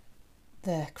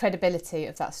credibility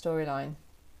of that storyline.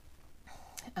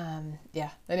 Yeah,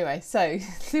 anyway, so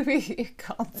we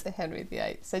got to Henry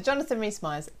VIII. So Jonathan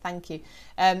Rees-Myers, thank you.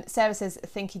 Sarah says, I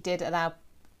think he did allow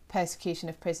persecution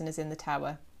of prisoners in the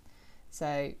Tower.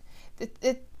 So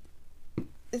the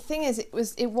thing is, it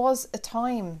was a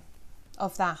time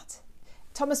of that.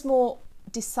 Thomas More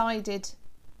decided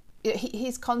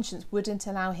his conscience wouldn't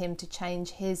allow him to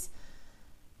change his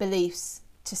beliefs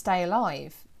to stay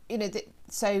alive. You know,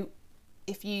 so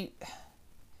if you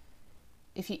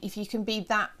can be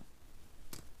that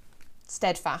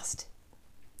steadfast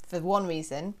for one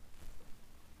reason,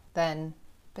 then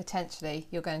potentially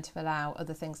you're going to allow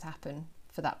other things to happen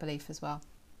for that belief as well.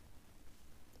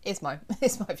 Is my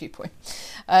viewpoint.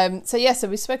 So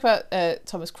we spoke about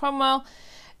Thomas Cromwell.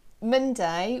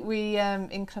 Monday we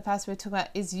in Clubhouse we were talking about,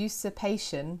 is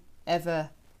usurpation ever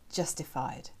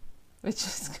justified, which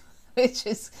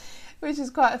is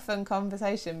quite a fun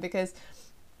conversation, because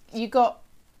you got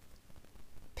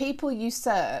people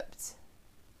usurped,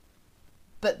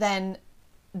 but then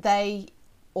they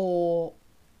or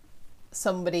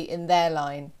somebody in their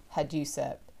line had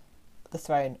usurped the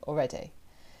throne already.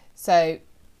 So,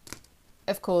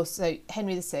 of course,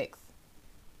 Henry VI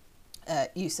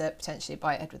usurped potentially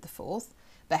by Edward IV,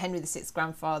 but Henry VI's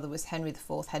grandfather was Henry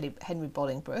IV, Henry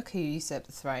Bolingbroke, who usurped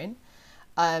the throne.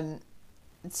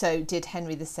 So did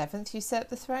Henry VII usurp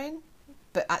the throne?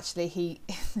 But actually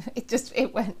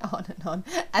it went on,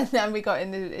 and then we got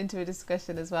into a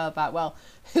discussion as well about, well,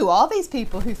 who are these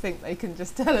people who think they can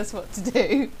just tell us what to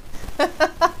do?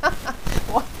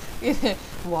 Why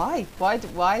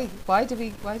do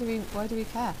we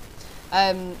care?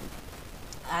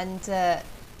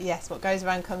 Yes, what goes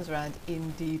around comes around,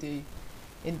 indeed.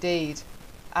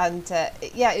 And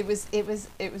it was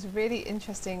a really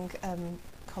interesting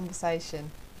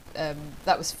conversation.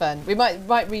 That was fun. We might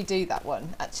redo that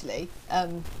one actually,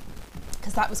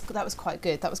 because that was quite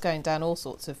good. That was going down all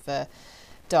sorts of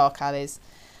dark alleys.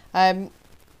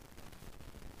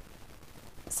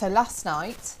 So last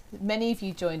night, many of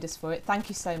you joined us for it. Thank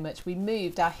you so much. We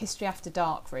moved our History After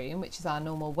Dark room, which is our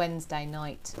normal Wednesday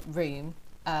night room,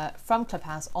 from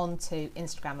Clubhouse onto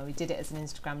Instagram, and we did it as an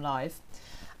Instagram live.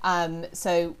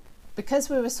 So because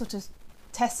we were sort of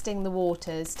testing the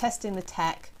waters, testing the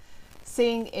tech,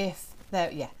 seeing if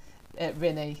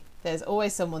Rinny, there's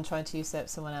always someone trying to usurp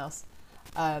someone else.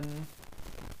 I'm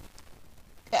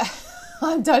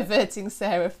diverting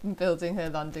Sarah from building her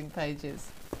landing pages.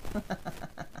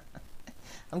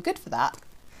 I'm good for that.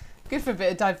 Good for a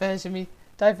bit of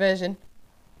diversion.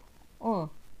 Oh.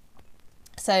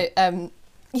 So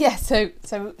we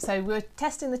were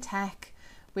testing the tech.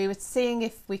 We were seeing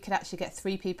if we could actually get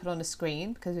 3 people on a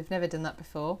screen, because we've never done that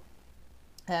before.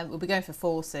 We'll be going for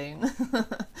 4 soon.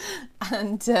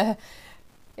 and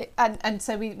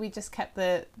so we just kept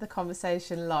the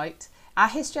conversation light. Our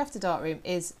History After Dark room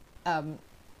is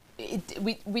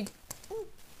we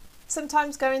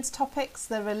sometimes go into topics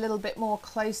that are a little bit more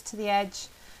close to the edge.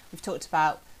 We've talked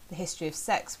about the history of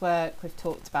sex work, we've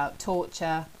talked about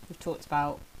torture, we've talked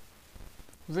about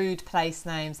rude place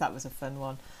names. That was a fun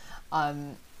one.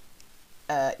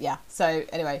 So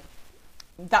anyway,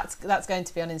 that's going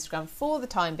to be on Instagram for the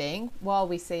time being, while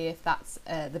we see if that's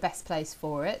the best place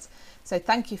for it. So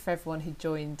thank you for everyone who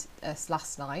joined us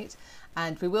last night,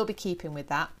 and we will be keeping with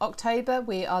that. October,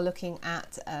 we are looking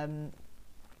at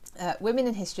women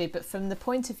in history, but from the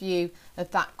point of view of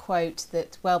that quote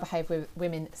that well-behaved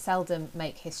women seldom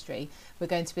make history. We're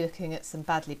going to be looking at some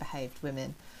badly behaved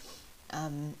women.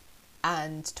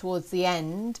 And towards the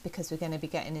end, because we're going to be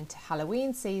getting into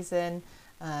Halloween season,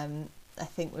 I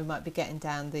think we might be getting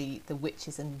down the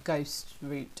witches and ghost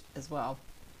route as well.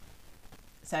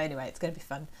 So anyway, it's going to be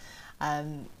fun.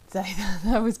 So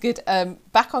that was good.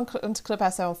 Back onto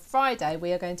Clubhouse on Friday,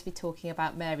 we are going to be talking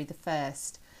about Mary the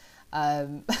First.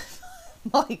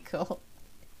 Michael,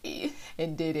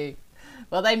 indeed.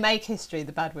 Well, they make history,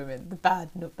 the bad women,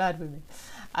 not bad women.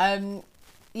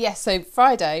 So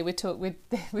Friday we've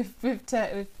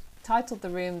titled the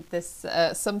room this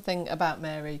something about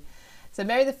Mary So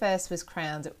Mary I was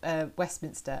crowned at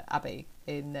Westminster Abbey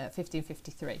in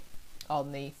 1553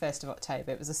 on the 1st of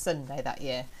October. It was a Sunday that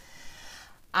year.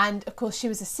 And of course, she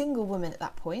was a single woman at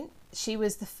that point. She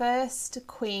was the first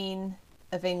Queen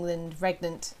of England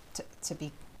regnant to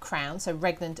be crowned, so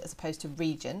regnant as opposed to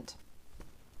regent.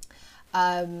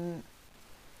 Jenna,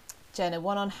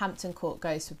 one on Hampton Court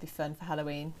ghosts would be fun for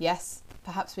Halloween. Yes,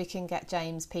 perhaps we can get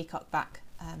James Peacock back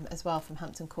as well from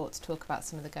Hampton Court to talk about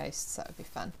some of the ghosts. That would be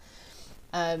fun.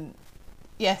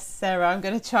 Yes, Sarah, I'm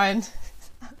going to try.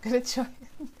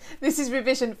 This is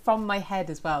revision from my head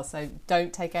as well, so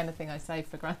don't take anything I say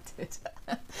for granted.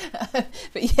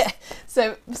 But yeah,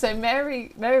 so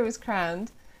Mary was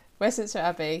crowned, Westminster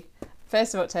Abbey,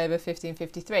 1st of October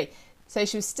 1553. So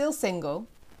she was still single.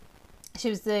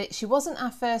 She wasn't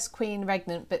our first queen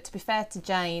regnant, but to be fair to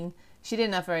Jane, she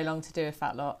didn't have very long to do with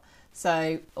that lot.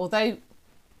 So although,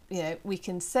 you know, we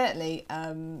can certainly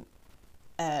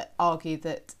argue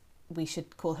that we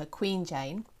should call her Queen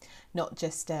Jane, not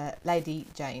just Lady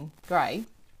Jane Grey,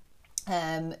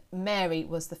 Mary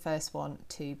was the first one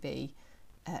to be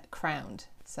crowned.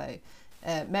 So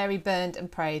Mary burned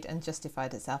and prayed and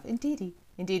justified herself. Indeedy.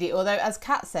 Although, as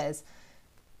Kat says,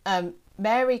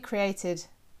 Mary created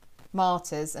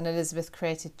martyrs and Elizabeth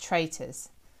created traitors.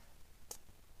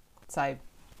 So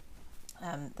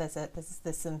there's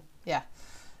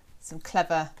some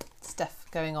clever stuff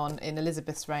going on in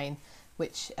Elizabeth's reign,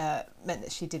 which meant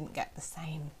that she didn't get the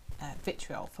same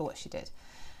vitriol for what she did.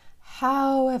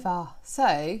 However,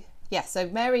 so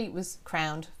Mary was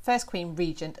crowned first Queen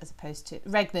Regent as opposed to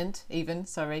regnant,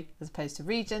 as opposed to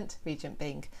regent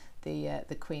being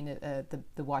the queen,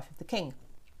 the wife of the king.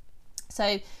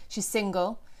 So she's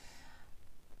single.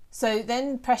 So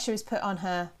then pressure is put on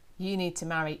her. You need to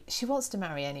marry. She wants to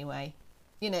marry anyway.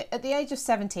 You know, at the age of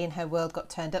 17, her world got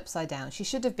turned upside down. She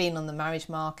should have been on the marriage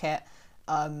market.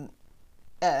 That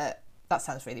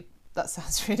sounds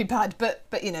really bad,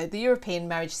 but you know, the European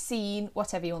marriage scene,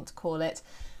 whatever you want to call it,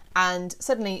 and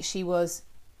suddenly she was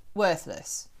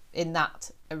worthless in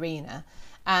that arena.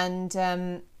 And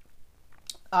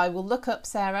I will look up,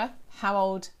 Sarah, how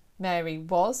old Mary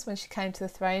was when she came to the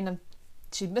throne, and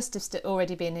she must have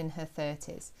already been in her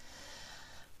 30s.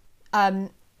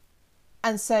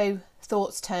 And so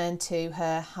thoughts turned to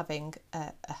her having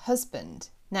a husband.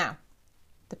 Now,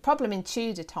 the problem in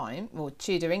Tudor time, or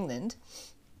Tudor England,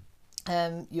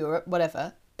 Europe,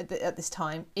 whatever, at this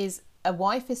time, is a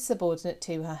wife is subordinate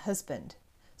to her husband.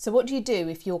 So what do you do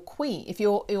if your queen, if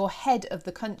your head of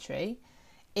the country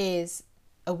is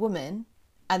a woman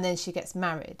and then she gets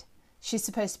married? She's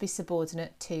supposed to be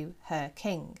subordinate to her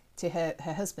king, to her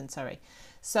husband, sorry.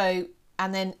 So,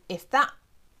 and then if that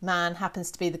man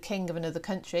happens to be the king of another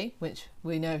country, which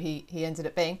we know he ended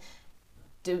up being,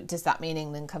 does that mean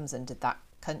England comes under that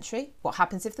country? What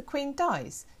happens if the Queen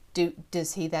dies?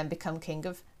 Does he then become king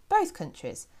of both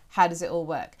countries? How does it all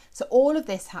work? So all of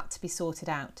this had to be sorted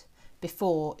out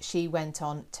before she went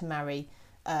on to marry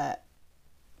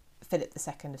Philip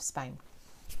II of Spain.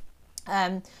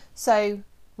 So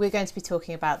we're going to be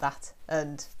talking about that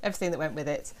and everything that went with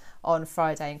it on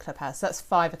Friday in Clubhouse. So that's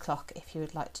 5 o'clock. If you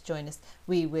would like to join us,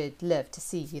 we would love to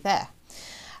see you there.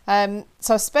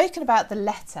 So I've spoken about the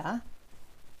letter.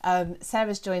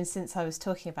 Sarah's joined since I was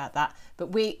talking about that,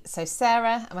 but so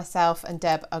Sarah and myself and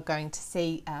Deb are going to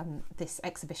see this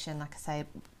exhibition, like I say,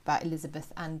 about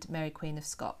Elizabeth and Mary Queen of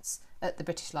Scots at the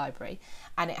British Library,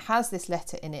 and it has this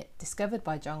letter in it discovered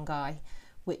by John Guy,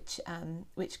 which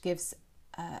gives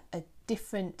a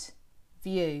different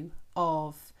view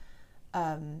of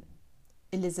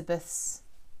Elizabeth's.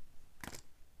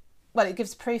 Well, it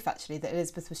gives proof actually that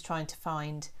Elizabeth was trying to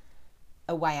find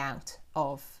a way out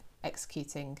of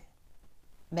executing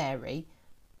Mary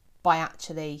by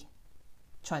actually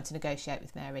trying to negotiate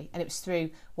with Mary, and it was through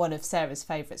one of Sarah's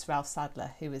favourites, Ralph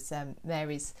Sadler, who was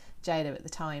Mary's jailer at the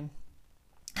time.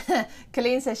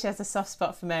 Colleen says she has a soft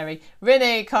spot for Mary.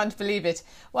 Renee can't believe it.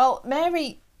 Well,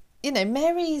 Mary, you know,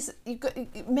 Mary's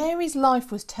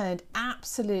life was turned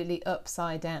absolutely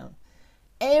upside down.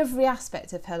 Every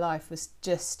aspect of her life was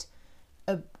just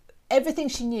everything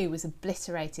she knew was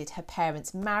obliterated. Her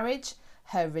parents' marriage,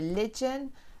 her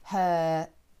religion, her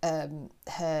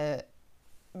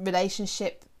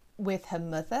relationship with her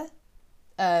mother,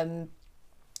 how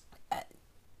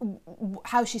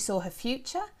she saw her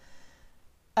future.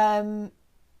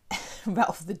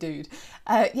 Ralph the dude.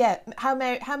 How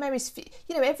Mary's,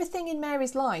 you know, everything in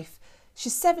Mary's life.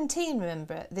 She's 17,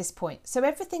 remember, at this point. So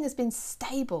everything has been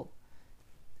stable.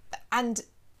 And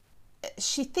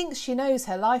she thinks she knows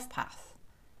her life path.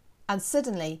 And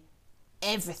suddenly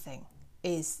everything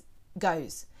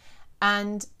goes.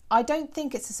 And I don't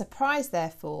think it's a surprise,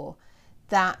 therefore,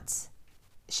 that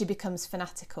she becomes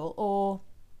fanatical or,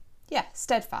 yeah,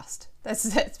 steadfast.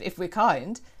 If we're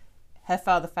kind. Her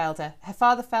father failed her. Her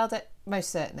father failed her, most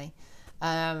certainly.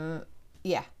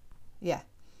 Yeah,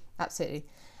 absolutely.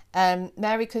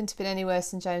 Mary couldn't have been any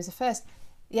worse than James I.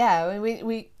 Yeah, I mean,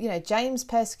 we you know, James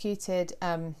persecuted.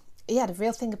 He had a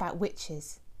real thing about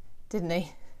witches, didn't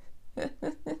he?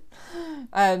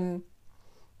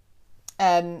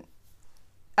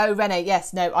 Oh, Renee,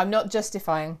 yes, no, I'm not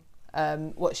justifying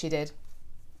what she did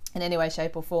in any way,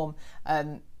 shape, or form.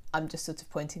 I'm just sort of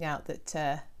pointing out that,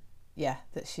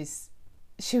 that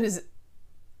she was.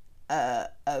 I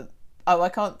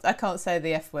can't say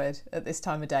the F word at this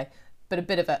time of day, but a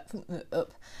bit of a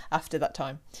up after that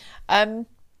time.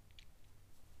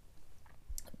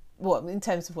 What in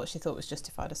terms of what she thought was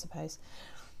justified, I suppose.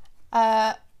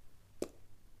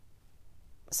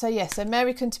 So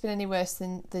Mary couldn't have been any worse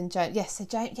than James. Yes, so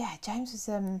James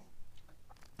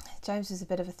was a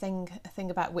bit of a thing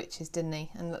about witches, didn't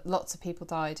he? And lots of people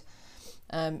died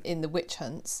in the witch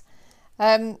hunts.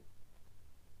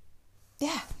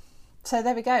 So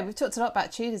there we go. We've talked a lot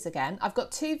about Tudors again. I've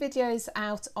got 2 videos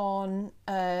out on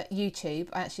YouTube.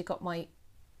 I actually got my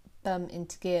bum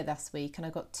into gear last week and I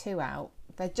got 2 out.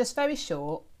 They're just very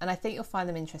short and I think you'll find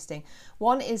them interesting.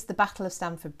 One is the Battle of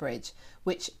Stamford Bridge,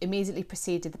 which immediately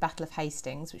preceded the Battle of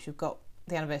Hastings, which we've got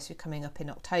the anniversary coming up in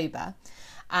October.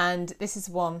 And this is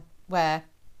one where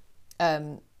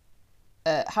Harold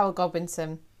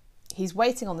Godwinson, he's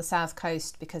waiting on the south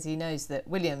coast because he knows that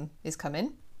William is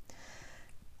coming.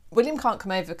 William can't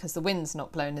come over because the wind's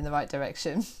not blowing in the right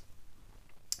direction.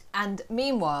 And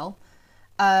meanwhile,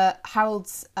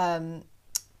 Harold's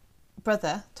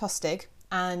brother, Tostig,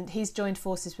 and he's joined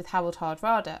forces with Harold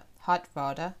Hardrada, not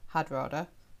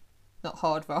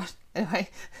Hardrada, anyway,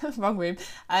 wrong room.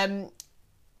 And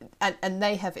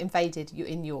they have invaded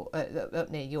in York, up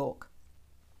near York.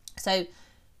 So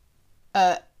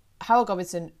Harold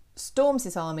Godwinson storms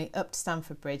his army up to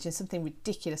Stamford Bridge in something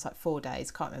ridiculous like 4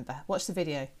 days, can't remember. Watch the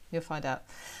video, you'll find out.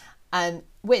 And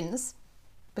wins,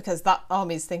 because that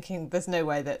army is thinking there's no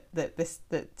way that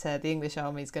the English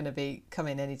army is going to be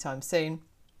coming anytime soon.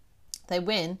 They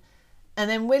win, and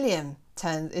then William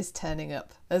is turning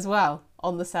up as well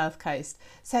on the south coast.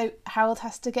 So Harold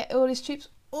has to get all his troops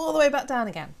all the way back down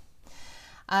again.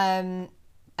 And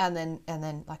then,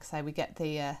 like I say, we get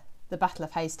the Battle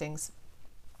of Hastings.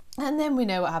 And then we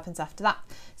know what happens after that.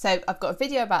 So I've got a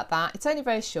video about that. It's only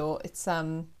very short. It's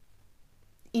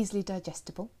easily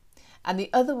digestible. And the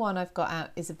other one I've got out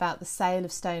is about the sale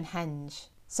of Stonehenge.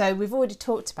 So we've already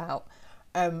talked about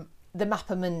the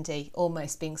Mappa Mundi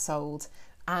almost being sold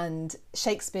and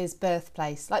Shakespeare's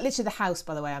birthplace, like literally the house,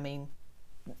 by the way, I mean,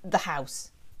 the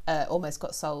house almost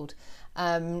got sold.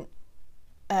 But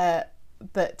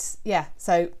yeah,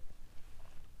 so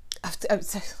I've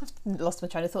lost my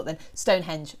train of thought then.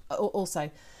 Stonehenge also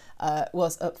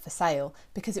was up for sale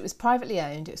because it was privately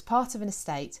owned. It was part of an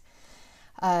estate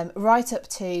right up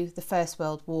to the First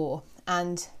World War,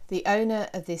 and the owner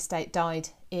of the estate died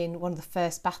in one of the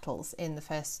first battles in the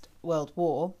First World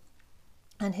War,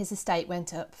 and his estate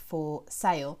went up for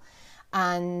sale.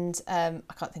 And I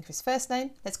can't think of his first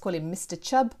name. Let's call him Mr.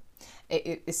 Chubb.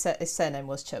 His surname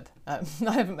was Chubb. I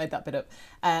haven't made that bit up.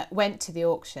 Went to the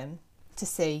auction to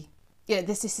see,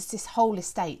 this whole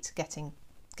estate getting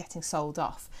sold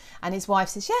off, and his wife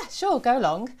says, yeah, sure, go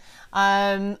along.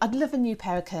 I'd love a new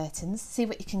pair of curtains, see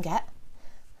what you can get.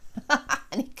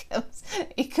 And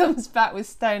he comes back with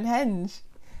Stonehenge.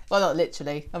 Well, not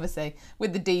literally, obviously,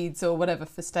 with the deeds or whatever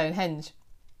for Stonehenge.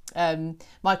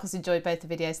 Michael's enjoyed both the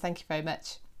videos, thank you very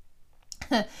much.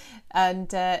 And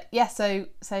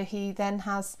so he then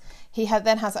has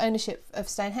ownership of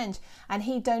Stonehenge, and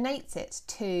he donates it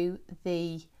to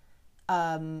the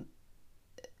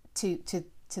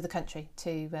to the country,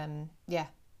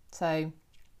 so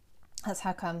that's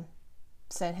how come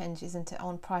Stonehenge isn't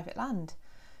on private land,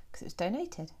 because it was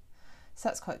donated. So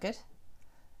that's quite good.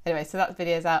 Anyway, so that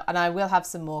video's out, and I will have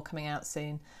some more coming out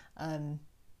soon,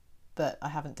 but I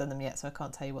haven't done them yet, so I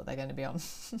can't tell you what they're going to be on.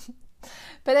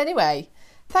 But anyway,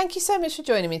 thank you so much for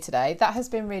joining me today. That has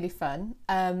been really fun.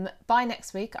 By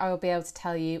next week, I will be able to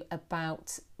tell you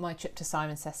about my trip to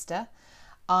Cirencester.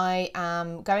 I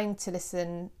am going to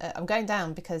listen, I'm going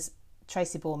down because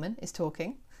Tracy Borman is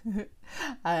talking,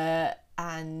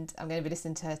 and I'm going to be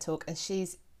listening to her talk, and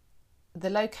the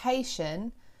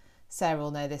location, Sarah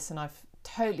will know this and I've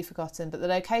totally forgotten, but the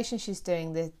location she's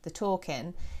doing the talk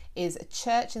in is a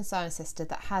church in Cirencester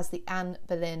that has the Anne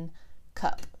Boleyn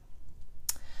Cup.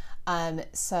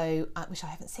 Which I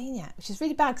haven't seen yet, which is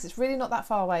really bad because it's really not that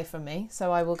far away from me.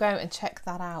 So I will go and check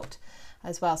that out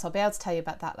as well. So I'll be able to tell you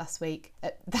about that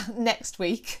next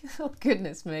week. Oh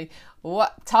goodness me,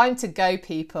 what time to go,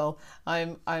 people.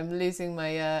 I'm losing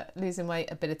my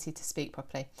ability to speak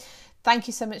properly. Thank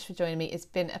you so much for joining me. It's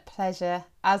been a pleasure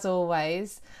as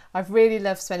always. I've really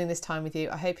loved spending this time with you.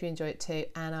 I hope you enjoy it too,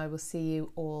 and I will see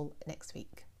you all next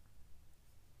week.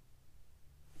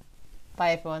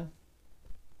 Bye everyone.